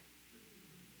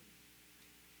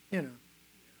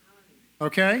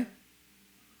 Okay?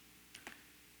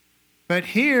 But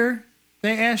here,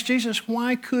 they asked Jesus,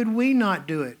 why could we not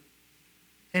do it?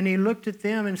 And he looked at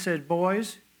them and said,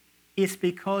 boys, it's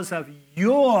because of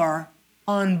your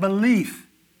unbelief.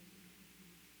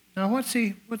 Now, what's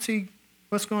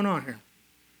going on here?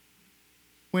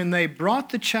 When they brought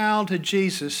the child to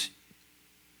Jesus,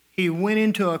 he went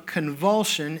into a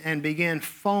convulsion and began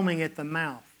foaming at the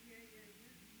mouth.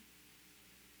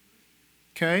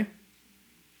 Okay?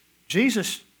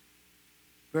 Jesus,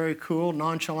 very cool,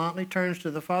 nonchalantly turns to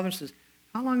the father and says,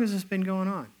 how long has this been going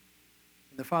on?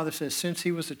 And the father says, since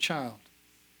he was a child.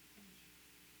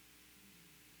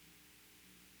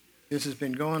 This has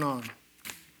been going on.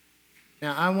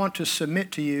 Now, I want to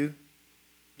submit to you,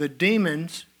 the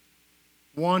demons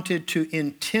wanted to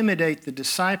intimidate the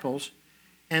disciples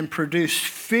and produce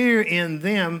fear in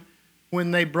them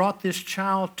when they brought this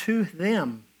child to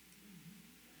them.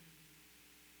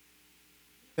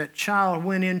 That child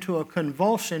went into a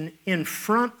convulsion in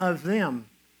front of them.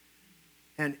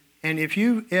 And if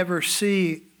you ever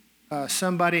see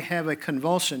somebody have a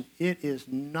convulsion, it is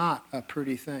not a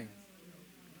pretty thing.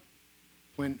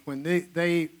 When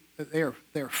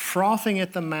they're frothing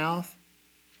at the mouth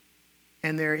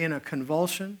and they're in a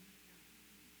convulsion,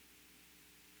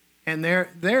 and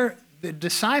the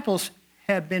disciples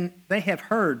have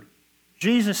heard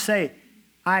Jesus say,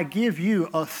 I give you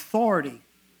authority.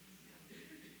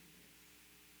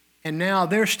 And now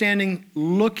they're standing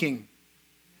looking.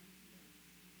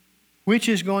 Which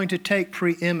is going to take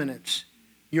preeminence?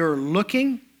 Your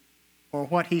looking or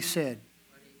what he said?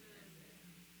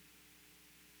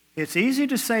 It's easy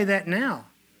to say that now.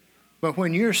 But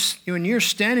when you're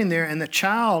standing there and the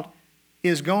child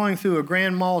is going through a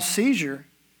grand mal seizure,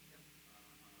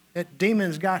 that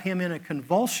demon's got him in a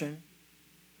convulsion,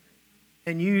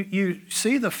 and you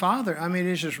see the father, I mean,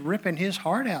 it's just ripping his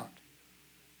heart out.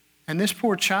 And this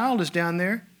poor child is down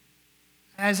there.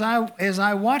 As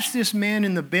I watched this man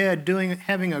in the bed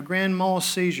having a grand mal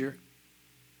seizure,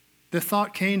 the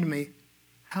thought came to me,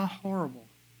 how horrible.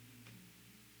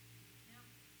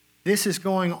 This is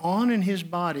going on in his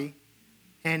body,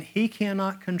 and he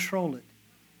cannot control it.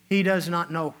 He does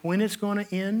not know when it's going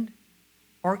to end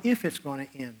or if it's going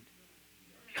to end.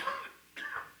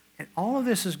 And all of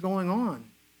this is going on.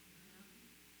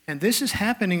 And this is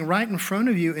happening right in front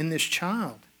of you in this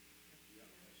child.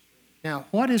 Now,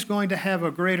 what is going to have a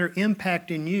greater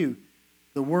impact in you?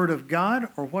 The Word of God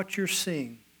or what you're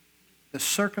seeing? The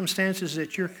circumstances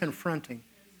that you're confronting?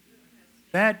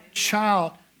 That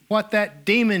child, what that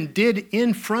demon did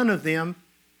in front of them,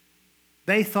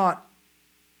 they thought,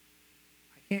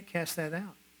 I can't cast that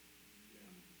out.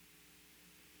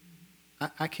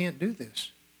 I can't do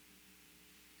this.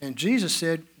 And Jesus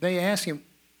said, they asked him,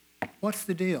 what's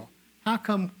the deal? How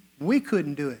come we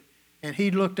couldn't do it? And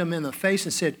he looked them in the face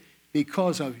and said,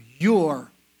 because of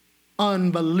your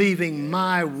unbelieving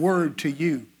my word to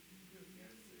you.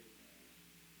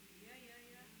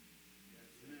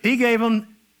 He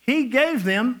gave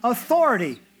them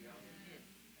authority,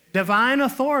 divine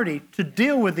authority to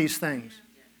deal with these things,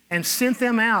 and sent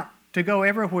them out to go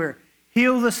everywhere.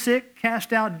 Heal the sick,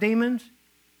 cast out demons.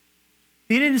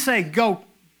 He didn't say, go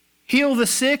heal the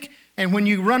sick, and when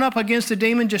you run up against a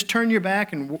demon, just turn your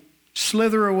back and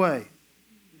slither away.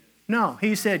 No,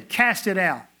 he said, cast it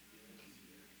out.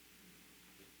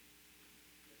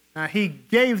 Now, he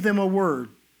gave them a word.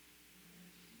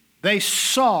 They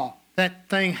saw that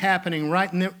thing happening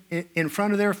right in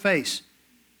front of their face.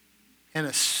 And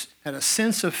a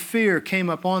sense of fear came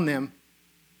upon them.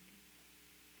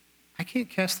 I can't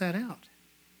cast that out.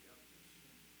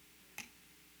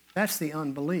 That's the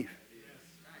unbelief.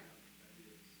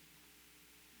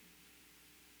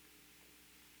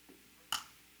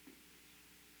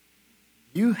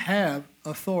 You have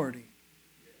authority.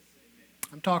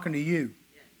 I'm talking to you.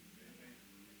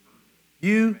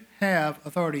 You have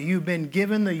authority. You've been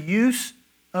given the use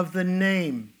of the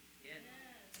name.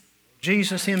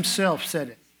 Jesus himself said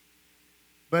it.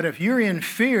 But if you're in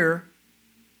fear,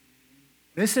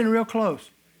 listen real close.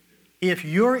 If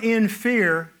you're in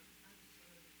fear,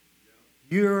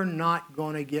 you're not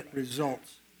going to get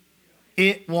results.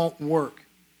 It won't work.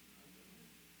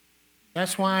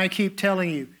 That's why I keep telling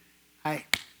you,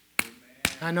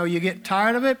 I know you get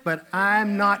tired of it, but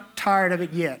I'm not tired of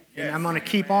it yet. And I'm going to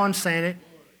keep on saying it.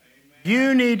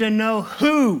 You need to know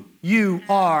who you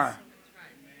are.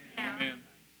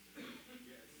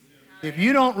 If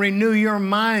you don't renew your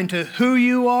mind to who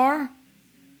you are,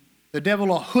 the devil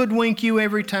will hoodwink you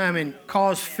every time and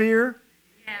cause fear.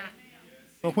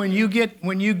 But when you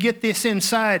get this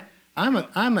inside,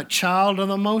 I'm a child of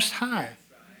the Most High.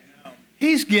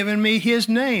 He's given me His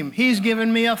name. He's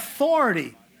given me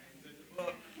authority.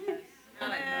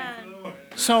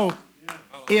 So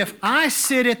if I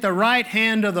sit at the right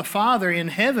hand of the Father in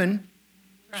heaven,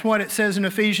 that's what it says in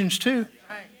Ephesians 2.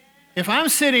 If I'm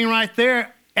sitting right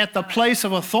there at the place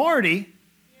of authority,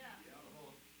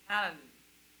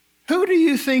 who do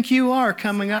you think you are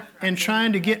coming up and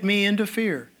trying to get me into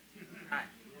fear?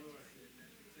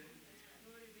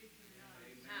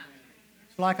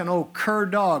 It's like an old cur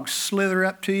dog slither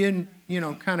up to you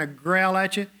and, kind of growl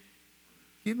at you.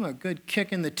 Give him a good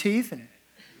kick in the teeth.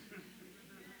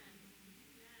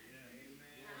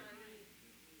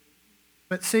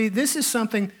 But see, this is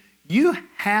something you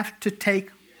have to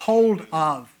take hold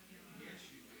of.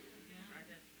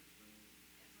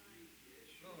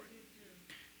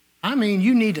 I mean,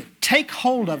 you need to take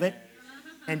hold of it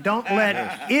and don't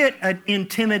let it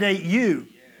intimidate you.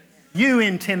 You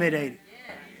intimidate it.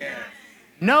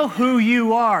 Know who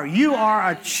you are. You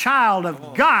are a child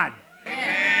of God.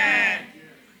 Amen.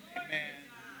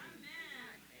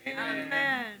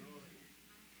 Amen.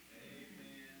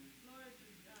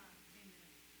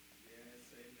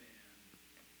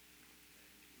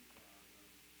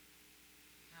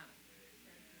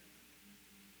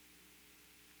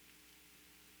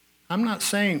 I'm not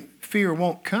saying fear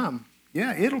won't come.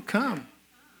 Yeah, it'll come.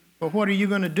 But what are you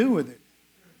going to do with it?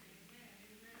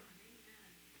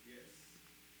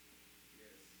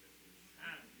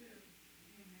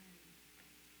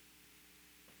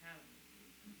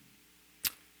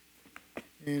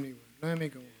 Anyway, let me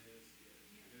go on.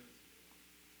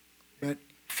 But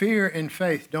fear and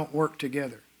faith don't work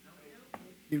together.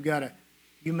 You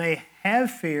may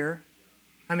have fear.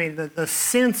 I mean, the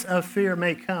sense of fear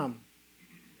may come.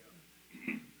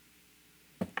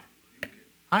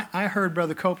 I heard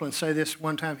Brother Copeland say this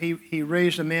one time. He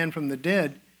raised a man from the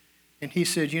dead, and he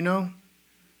said, and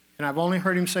I've only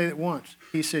heard him say it once.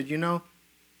 He said,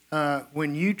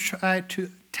 when you try to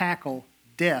tackle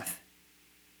death,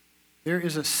 there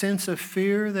is a sense of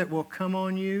fear that will come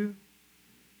on you.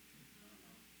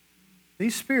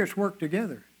 These spirits work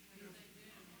together.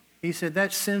 He said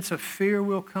that sense of fear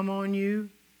will come on you.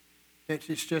 That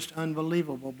it's just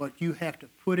unbelievable, but you have to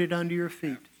put it under your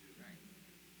feet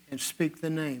and speak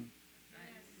the name.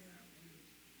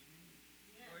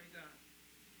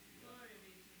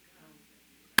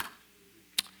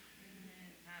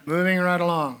 Moving right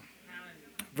along.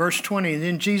 Verse 20,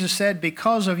 then Jesus said,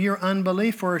 because of your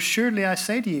unbelief, for assuredly I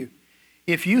say to you,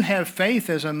 if you have faith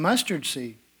as a mustard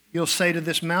seed, you'll say to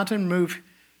this mountain, move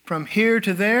from here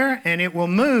to there, and it will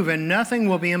move, and nothing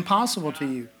will be impossible to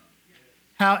you.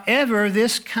 However,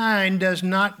 this kind does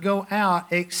not go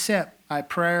out except by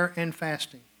prayer and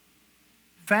fasting.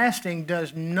 Fasting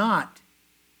does not,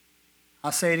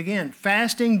 I'll say it again,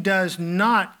 fasting does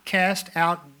not cast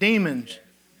out demons.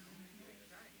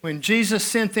 When Jesus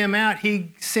sent them out,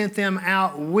 He sent them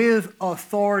out with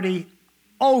authority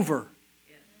over.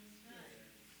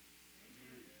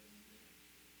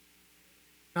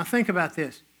 Now think about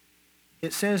this.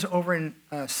 It says over in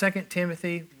 2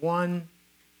 Timothy 1,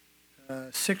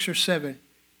 6 or 7,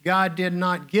 God did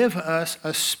not give us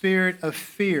a spirit of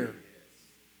fear.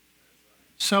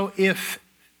 So if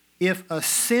a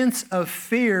sense of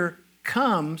fear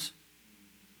comes,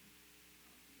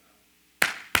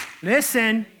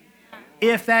 listen,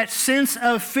 if that sense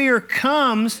of fear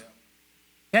comes,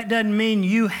 that doesn't mean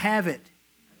you have it.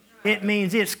 It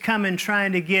means it's coming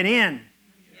trying to get in.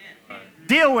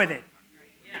 Deal with it.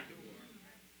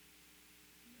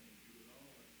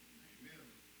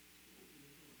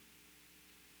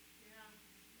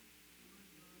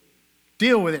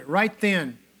 Deal with it right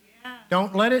then.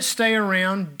 Don't let it stay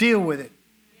around. Deal with it.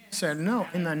 Said, no,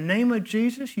 in the name of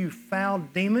Jesus, you foul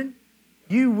demon,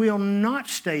 you will not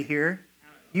stay here.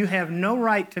 You have no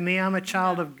right to me. I'm a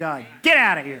child of God. Get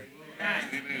out of here.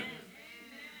 Amen.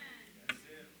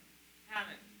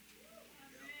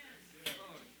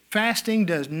 Fasting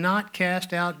does not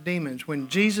cast out demons. When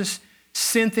Jesus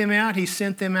sent them out, He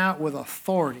sent them out with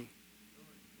authority.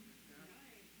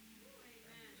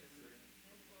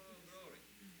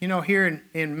 Here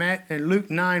in Luke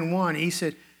 9:1, He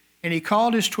said, and He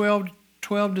called His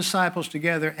 12 disciples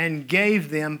together and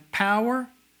gave them power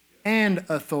and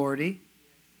authority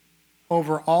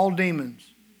over all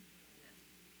demons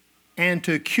and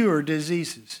to cure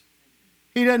diseases.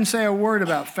 He doesn't say a word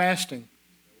about fasting.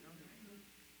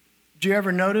 Did you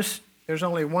ever notice there's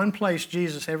only one place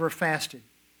Jesus ever fasted?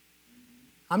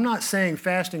 I'm not saying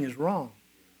fasting is wrong.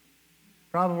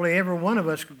 Probably every one of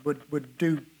us would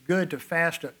do good to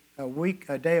fast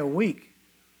a day a week.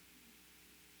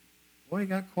 Boy, you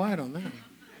got quiet on that.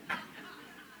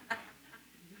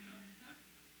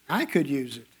 I could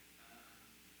use it.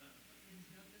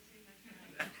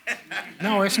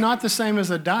 No, it's not the same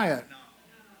as a diet.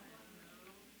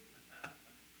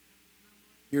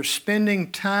 You're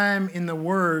spending time in the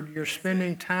Word. You're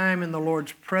spending time in the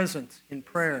Lord's presence in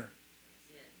prayer.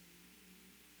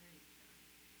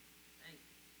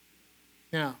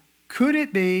 Now, could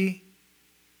it be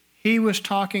he was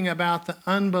talking about the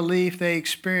unbelief they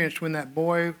experienced when that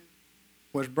boy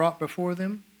was brought before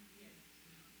them?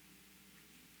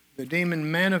 The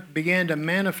demon began to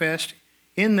manifest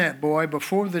in that boy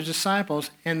before the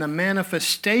disciples, and the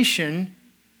manifestation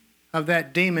of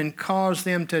that demon caused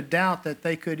them to doubt that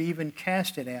they could even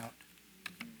cast it out.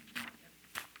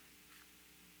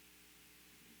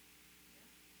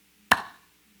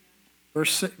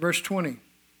 Verse 20.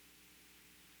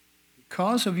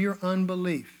 Because of your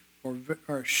unbelief,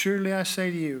 or surely I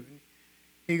say to you,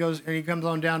 he comes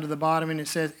on down to the bottom and it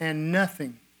says, and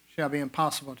nothing shall be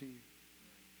impossible to you.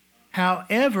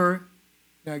 However,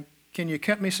 now can you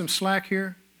cut me some slack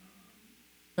here?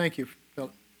 Thank you,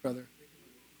 brother.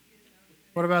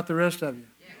 What about the rest of you?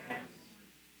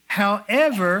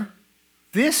 However,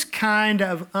 this kind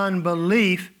of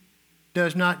unbelief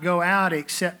does not go out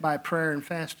except by prayer and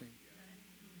fasting.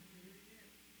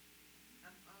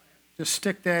 Just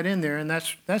stick that in there, and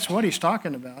that's what he's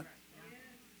talking about.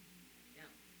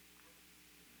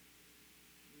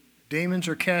 Demons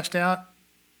are cast out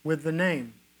with the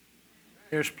name.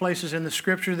 There's places in the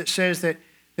Scripture that says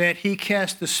that he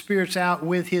cast the spirits out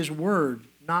with his word,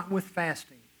 not with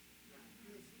fasting.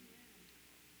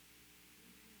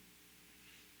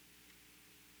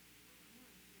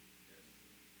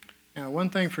 Now, one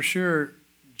thing for sure,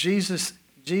 Jesus'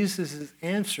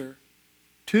 answer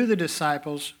to the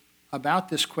disciples about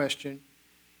this question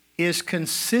is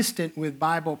consistent with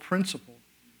Bible principle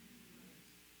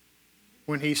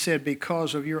when he said,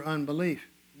 because of your unbelief,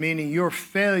 meaning your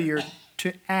failure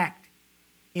to act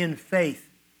in faith.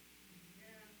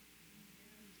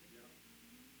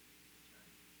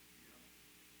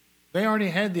 They already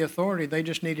had the authority, they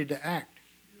just needed to act.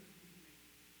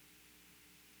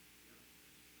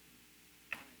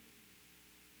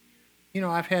 You know,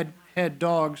 I've had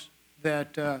dogs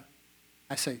that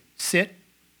I say, sit,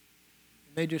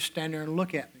 and they just stand there and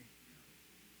look at me.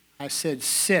 I said,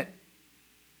 sit.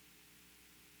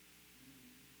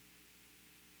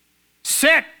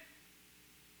 Sit!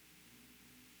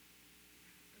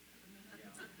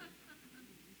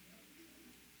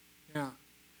 Now,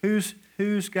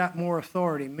 who's got more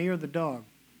authority, me or the dog?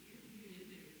 You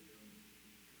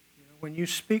know, when you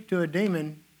speak to a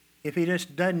demon, if he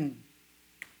just doesn't,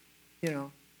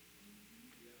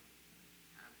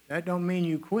 that don't mean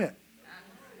you quit.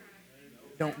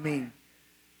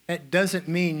 That doesn't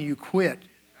mean you quit.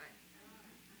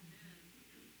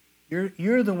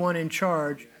 You're the one in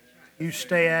charge. You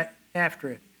stay after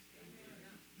it.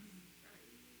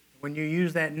 When you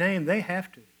use that name, they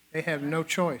have to. They have no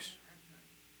choice.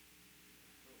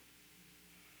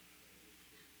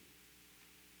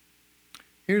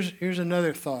 Here's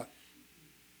another thought.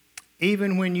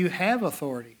 Even when you have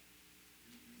authority,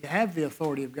 you have the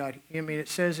authority of God. I mean, it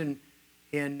says in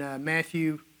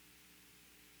Matthew,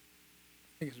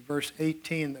 I think it's verse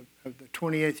 18 of the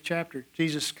 28th chapter,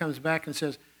 Jesus comes back and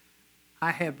says,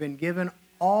 I have been given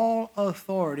all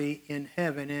authority in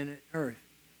heaven and earth.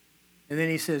 And then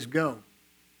he says, go.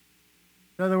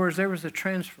 In other words, there was a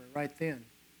transfer right then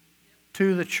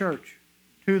to the church,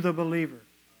 to the believer.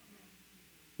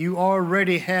 You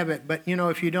already have it, but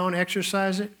if you don't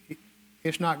exercise it,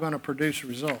 it's not going to produce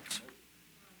results.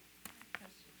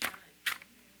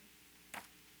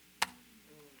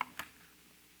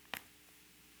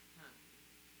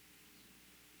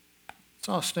 Let's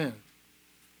all stand.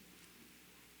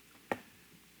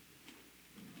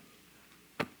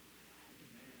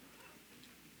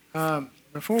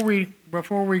 Before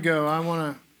we go, I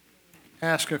want to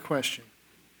ask a question.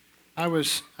 I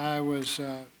was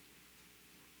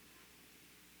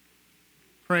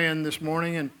praying this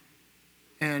morning,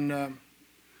 and the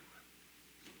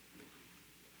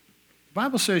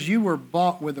Bible says you were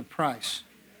bought with a price.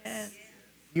 Yes.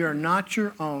 You are not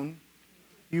your own.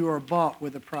 You are bought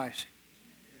with a price.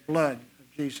 Blood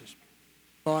of Jesus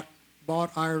bought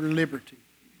our liberty.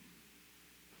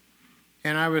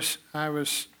 And I was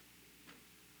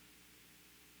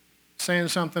saying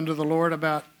something to the Lord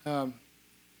about,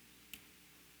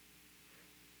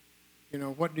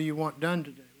 what do you want done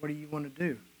today? What do you want to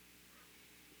do?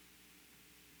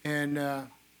 And,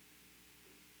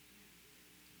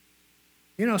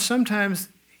 sometimes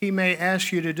he may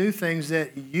ask you to do things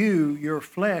that your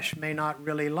flesh, may not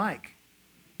really like.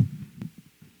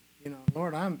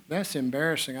 Lord, that's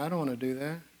embarrassing. I don't want to do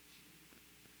that.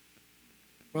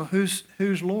 Well,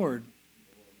 who's Lord?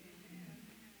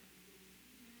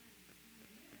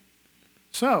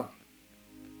 So,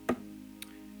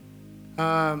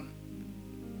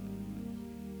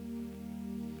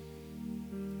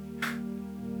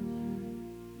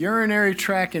 urinary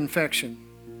tract infection.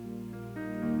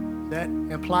 Does that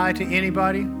apply to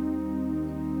anybody?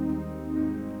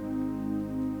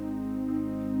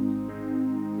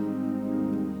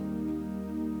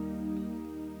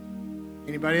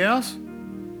 Anybody else?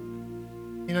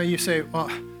 You say, well,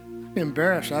 I'm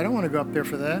embarrassed. I don't want to go up there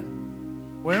for that.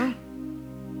 Well,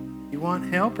 you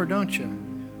want help or don't you?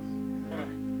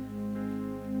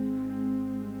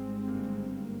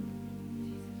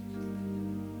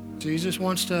 Jesus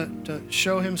wants to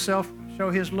show his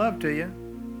love to you.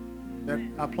 That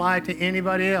apply to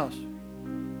anybody else.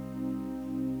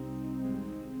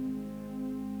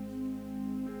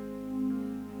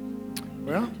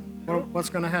 Well, what's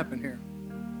going to happen here?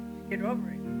 Get over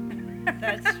it.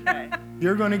 That's right.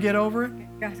 You're going to get over it?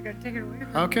 God's going to take it away from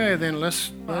you. Okay, then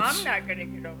let's. Well, I'm not going to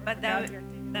get over it. But that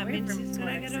means he's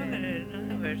going to get over it.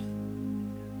 In other words,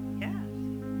 yeah.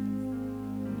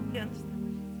 He understands what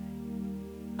she's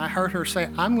saying. I heard her say,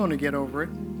 I'm going to get over it.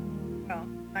 Well,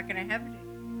 I'm not going to have it.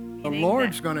 The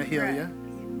Lord's going to heal you.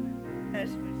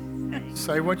 That's what she's saying.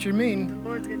 Say what you mean. The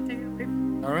Lord's going to take it away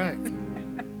from you. All right.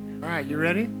 All right, you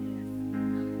ready?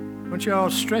 Why don't you all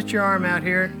stretch your arm out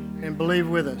here and believe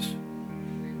with us.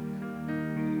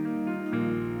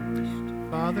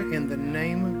 Father, in the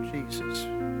name of Jesus,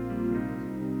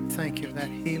 thank you that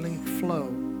healing flow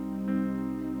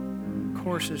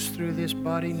courses through this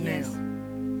body now,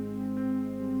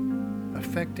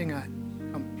 affecting a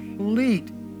complete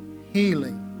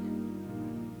healing.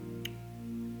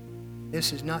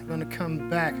 This is not going to come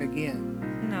back again.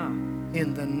 No.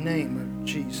 In the name of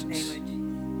Jesus.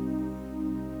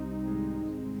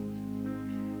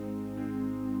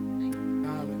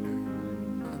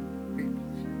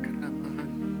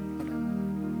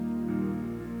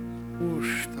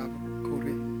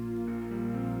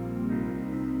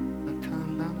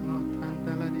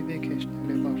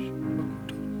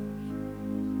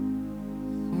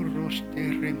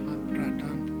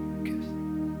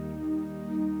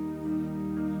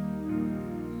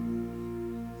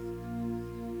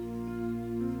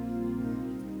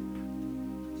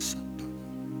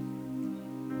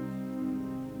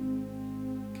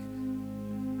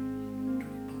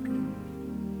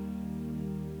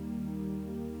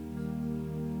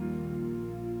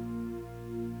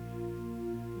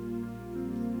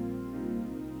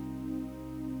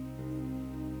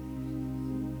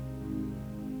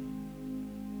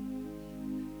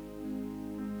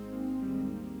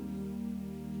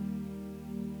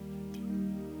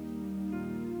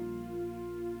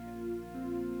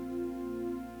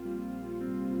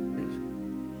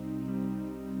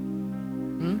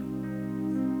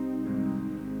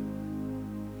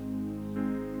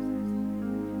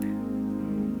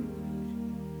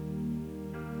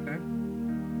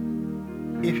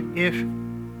 If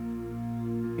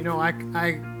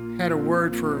I had a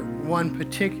word for one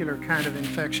particular kind of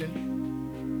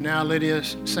infection. Now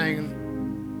Lydia's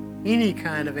saying any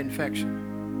kind of infection.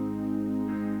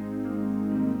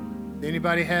 Does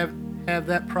anybody have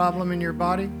that problem in your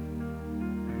body?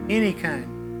 Any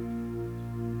kind.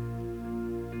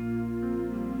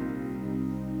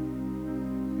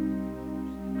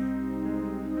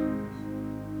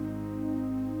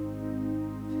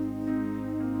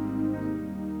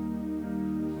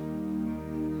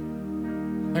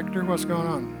 Hector, what's going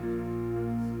on?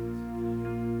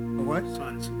 A what?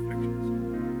 Sinus infections.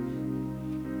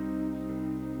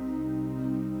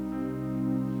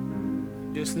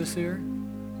 Just this ear?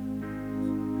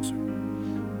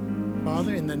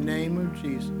 Father, in the name of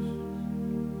Jesus,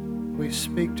 we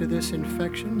speak to this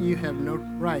infection. You have no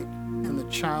right in the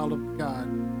child of God.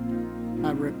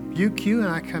 I rebuke you and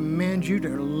I command you to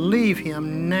leave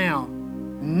him now.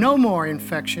 No more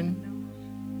infection.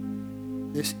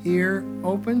 This ear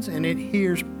opens and it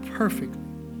hears perfectly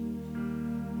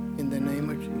in the name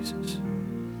of Jesus.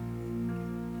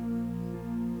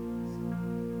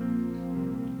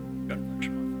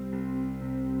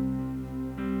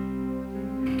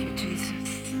 Thank you, Jesus.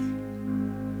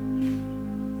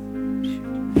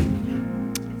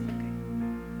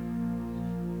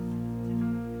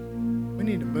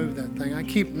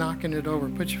 keep knocking it over.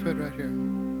 Put your foot right here.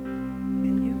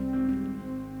 Can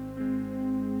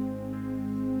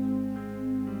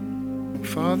you?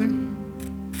 Father,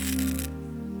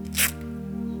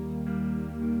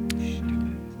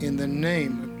 in the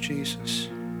name of Jesus,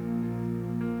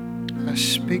 I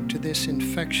speak to this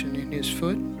infection in his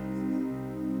foot,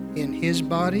 in his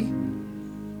body.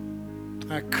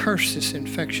 I curse this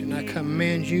infection. I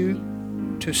command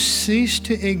you to cease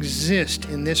to exist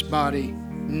in this body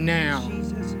now.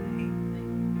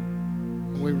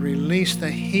 We release the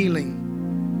healing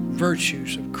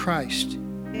virtues of Christ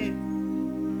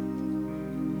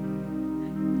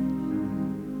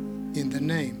in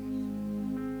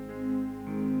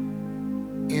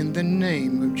the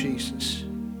name of Jesus.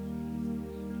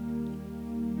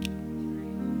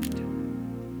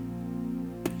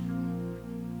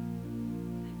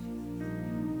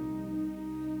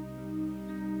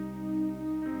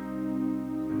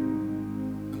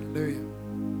 Hallelujah.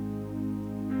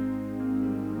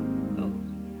 Oh.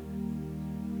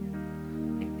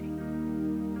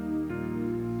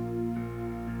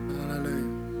 Hallelujah.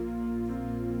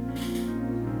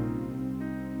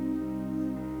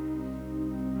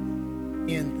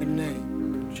 In the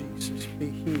name of Jesus, be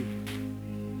healed.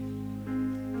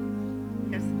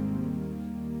 Yes.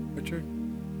 Richard,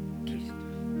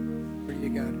 where you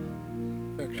got it?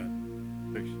 Infection.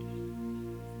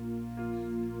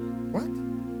 What?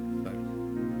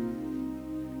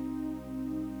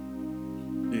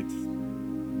 It's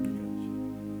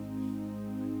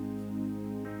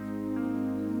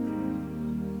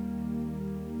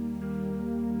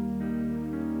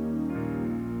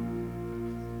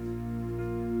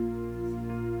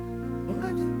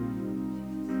What?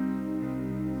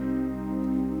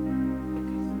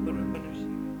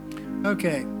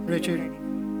 Okay, Richard.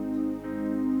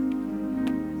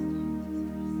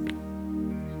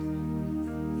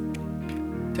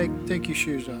 Take your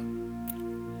shoes off.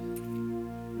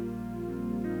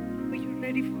 Are you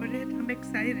ready for it? I'm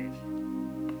excited.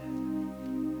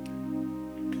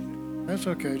 That's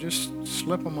okay. Just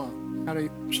slip them off. How do you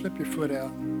slip your foot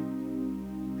out?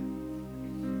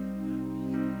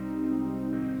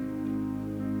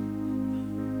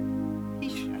 He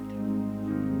shut.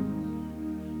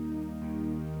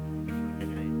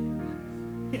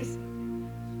 Yes.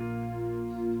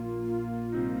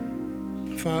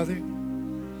 Father,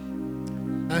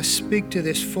 I speak to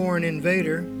this foreign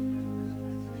invader.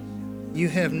 You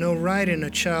have no right in a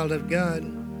child of God.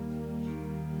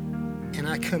 And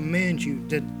I command you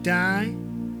to die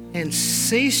and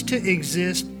cease to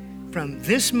exist from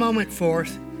this moment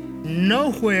forth,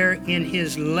 nowhere in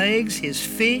his legs, his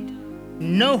feet,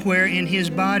 nowhere in his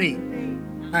body.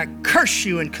 I curse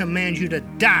you and command you to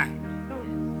die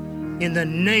in the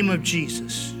name of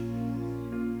Jesus.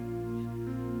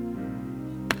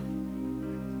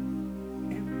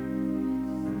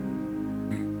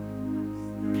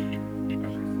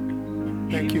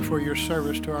 Thank you for your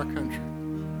service to our country.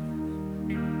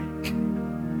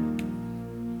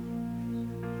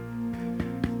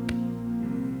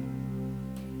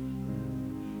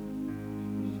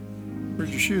 Where'd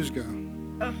your shoes go?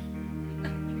 Oh.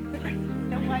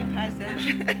 Don't bypass it.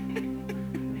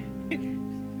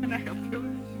 Can I help you?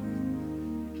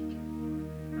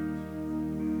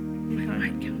 No, I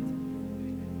can't.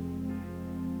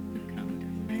 You count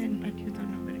as man, but you don't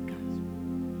know where it comes from.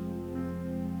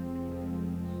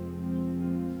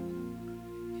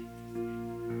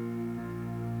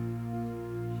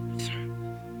 Sir,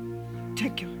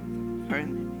 take your hands off her in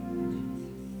the name of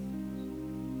Jesus.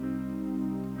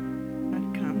 But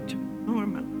come to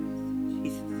normal,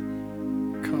 Jesus.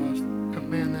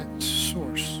 Command that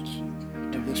source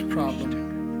of this problem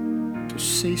to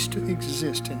cease to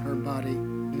exist in her body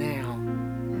now.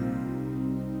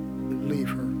 Leave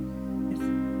her.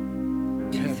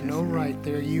 You have no right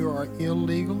there. You are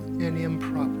illegal and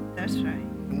improper. That's right.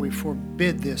 And we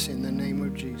forbid this in the name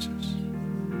of Jesus.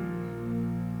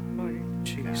 Glory to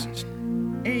Jesus.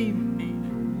 God. Amen.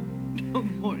 No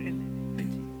more in the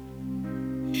name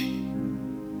of Jesus.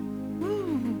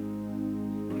 Woo.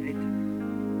 Glory to God.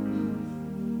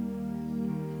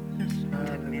 Just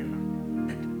let me alone.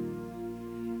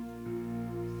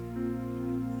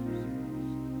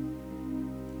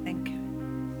 Thank you.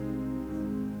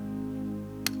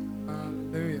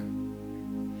 Hallelujah.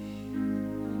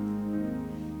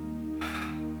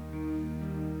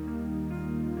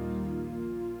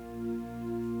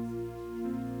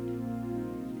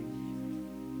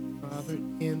 Father,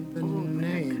 in the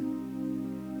name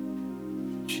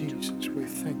of Jesus, we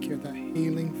thank you that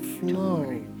healing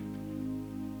flow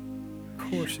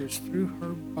courses through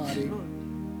her body.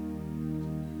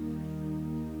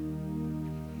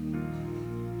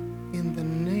 In the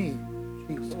name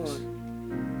of Jesus.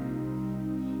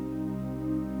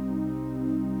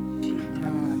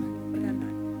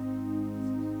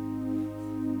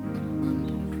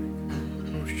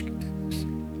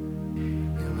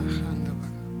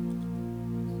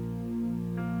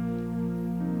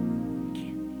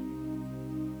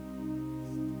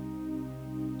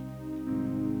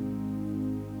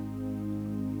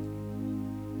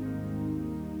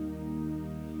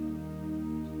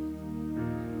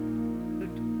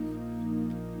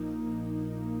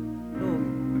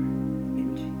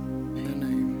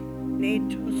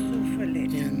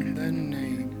 In the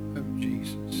name of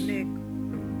Jesus.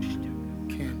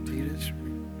 Candida's, we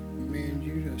command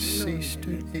you to cease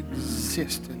to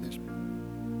exist in this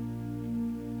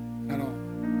at all.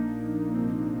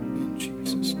 In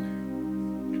Jesus' name.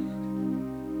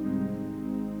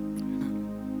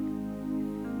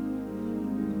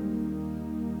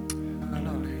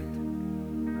 Hallelujah.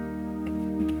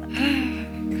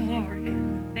 Glory.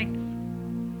 Thank you.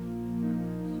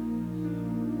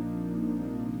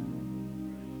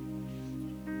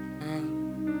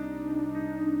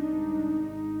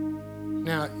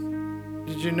 Now,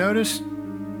 did you notice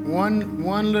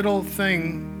one little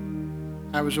thing?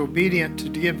 I was obedient to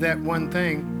give that one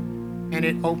thing, and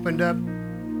it opened up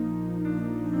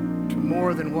to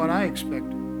more than what I expected.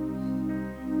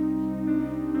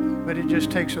 But it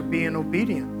just takes being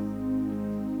obedient.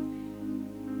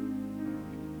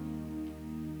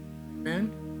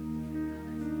 Amen?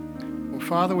 Well,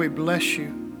 Father, we bless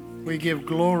you. We give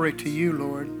glory to you,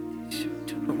 Lord,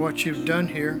 for what you've done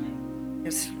here.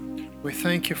 Yes. We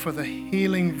thank you for the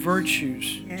healing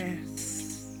virtues,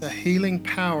 Yes. the healing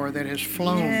power that has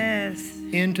flown Yes.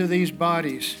 into these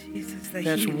bodies. Jesus, the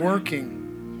That's healer. working.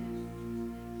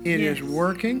 It is Yes.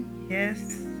 working.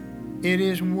 Yes. It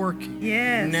is working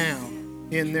Yes. now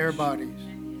in their bodies.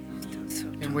 So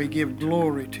And we give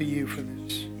glory to you for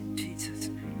this. in Jesus'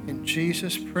 name. In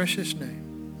Jesus' precious name.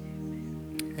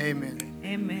 Amen.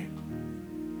 Amen.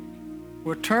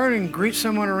 Well, turn and greet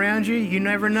someone around you. You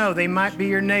never know. They might be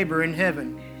your neighbor in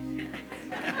heaven.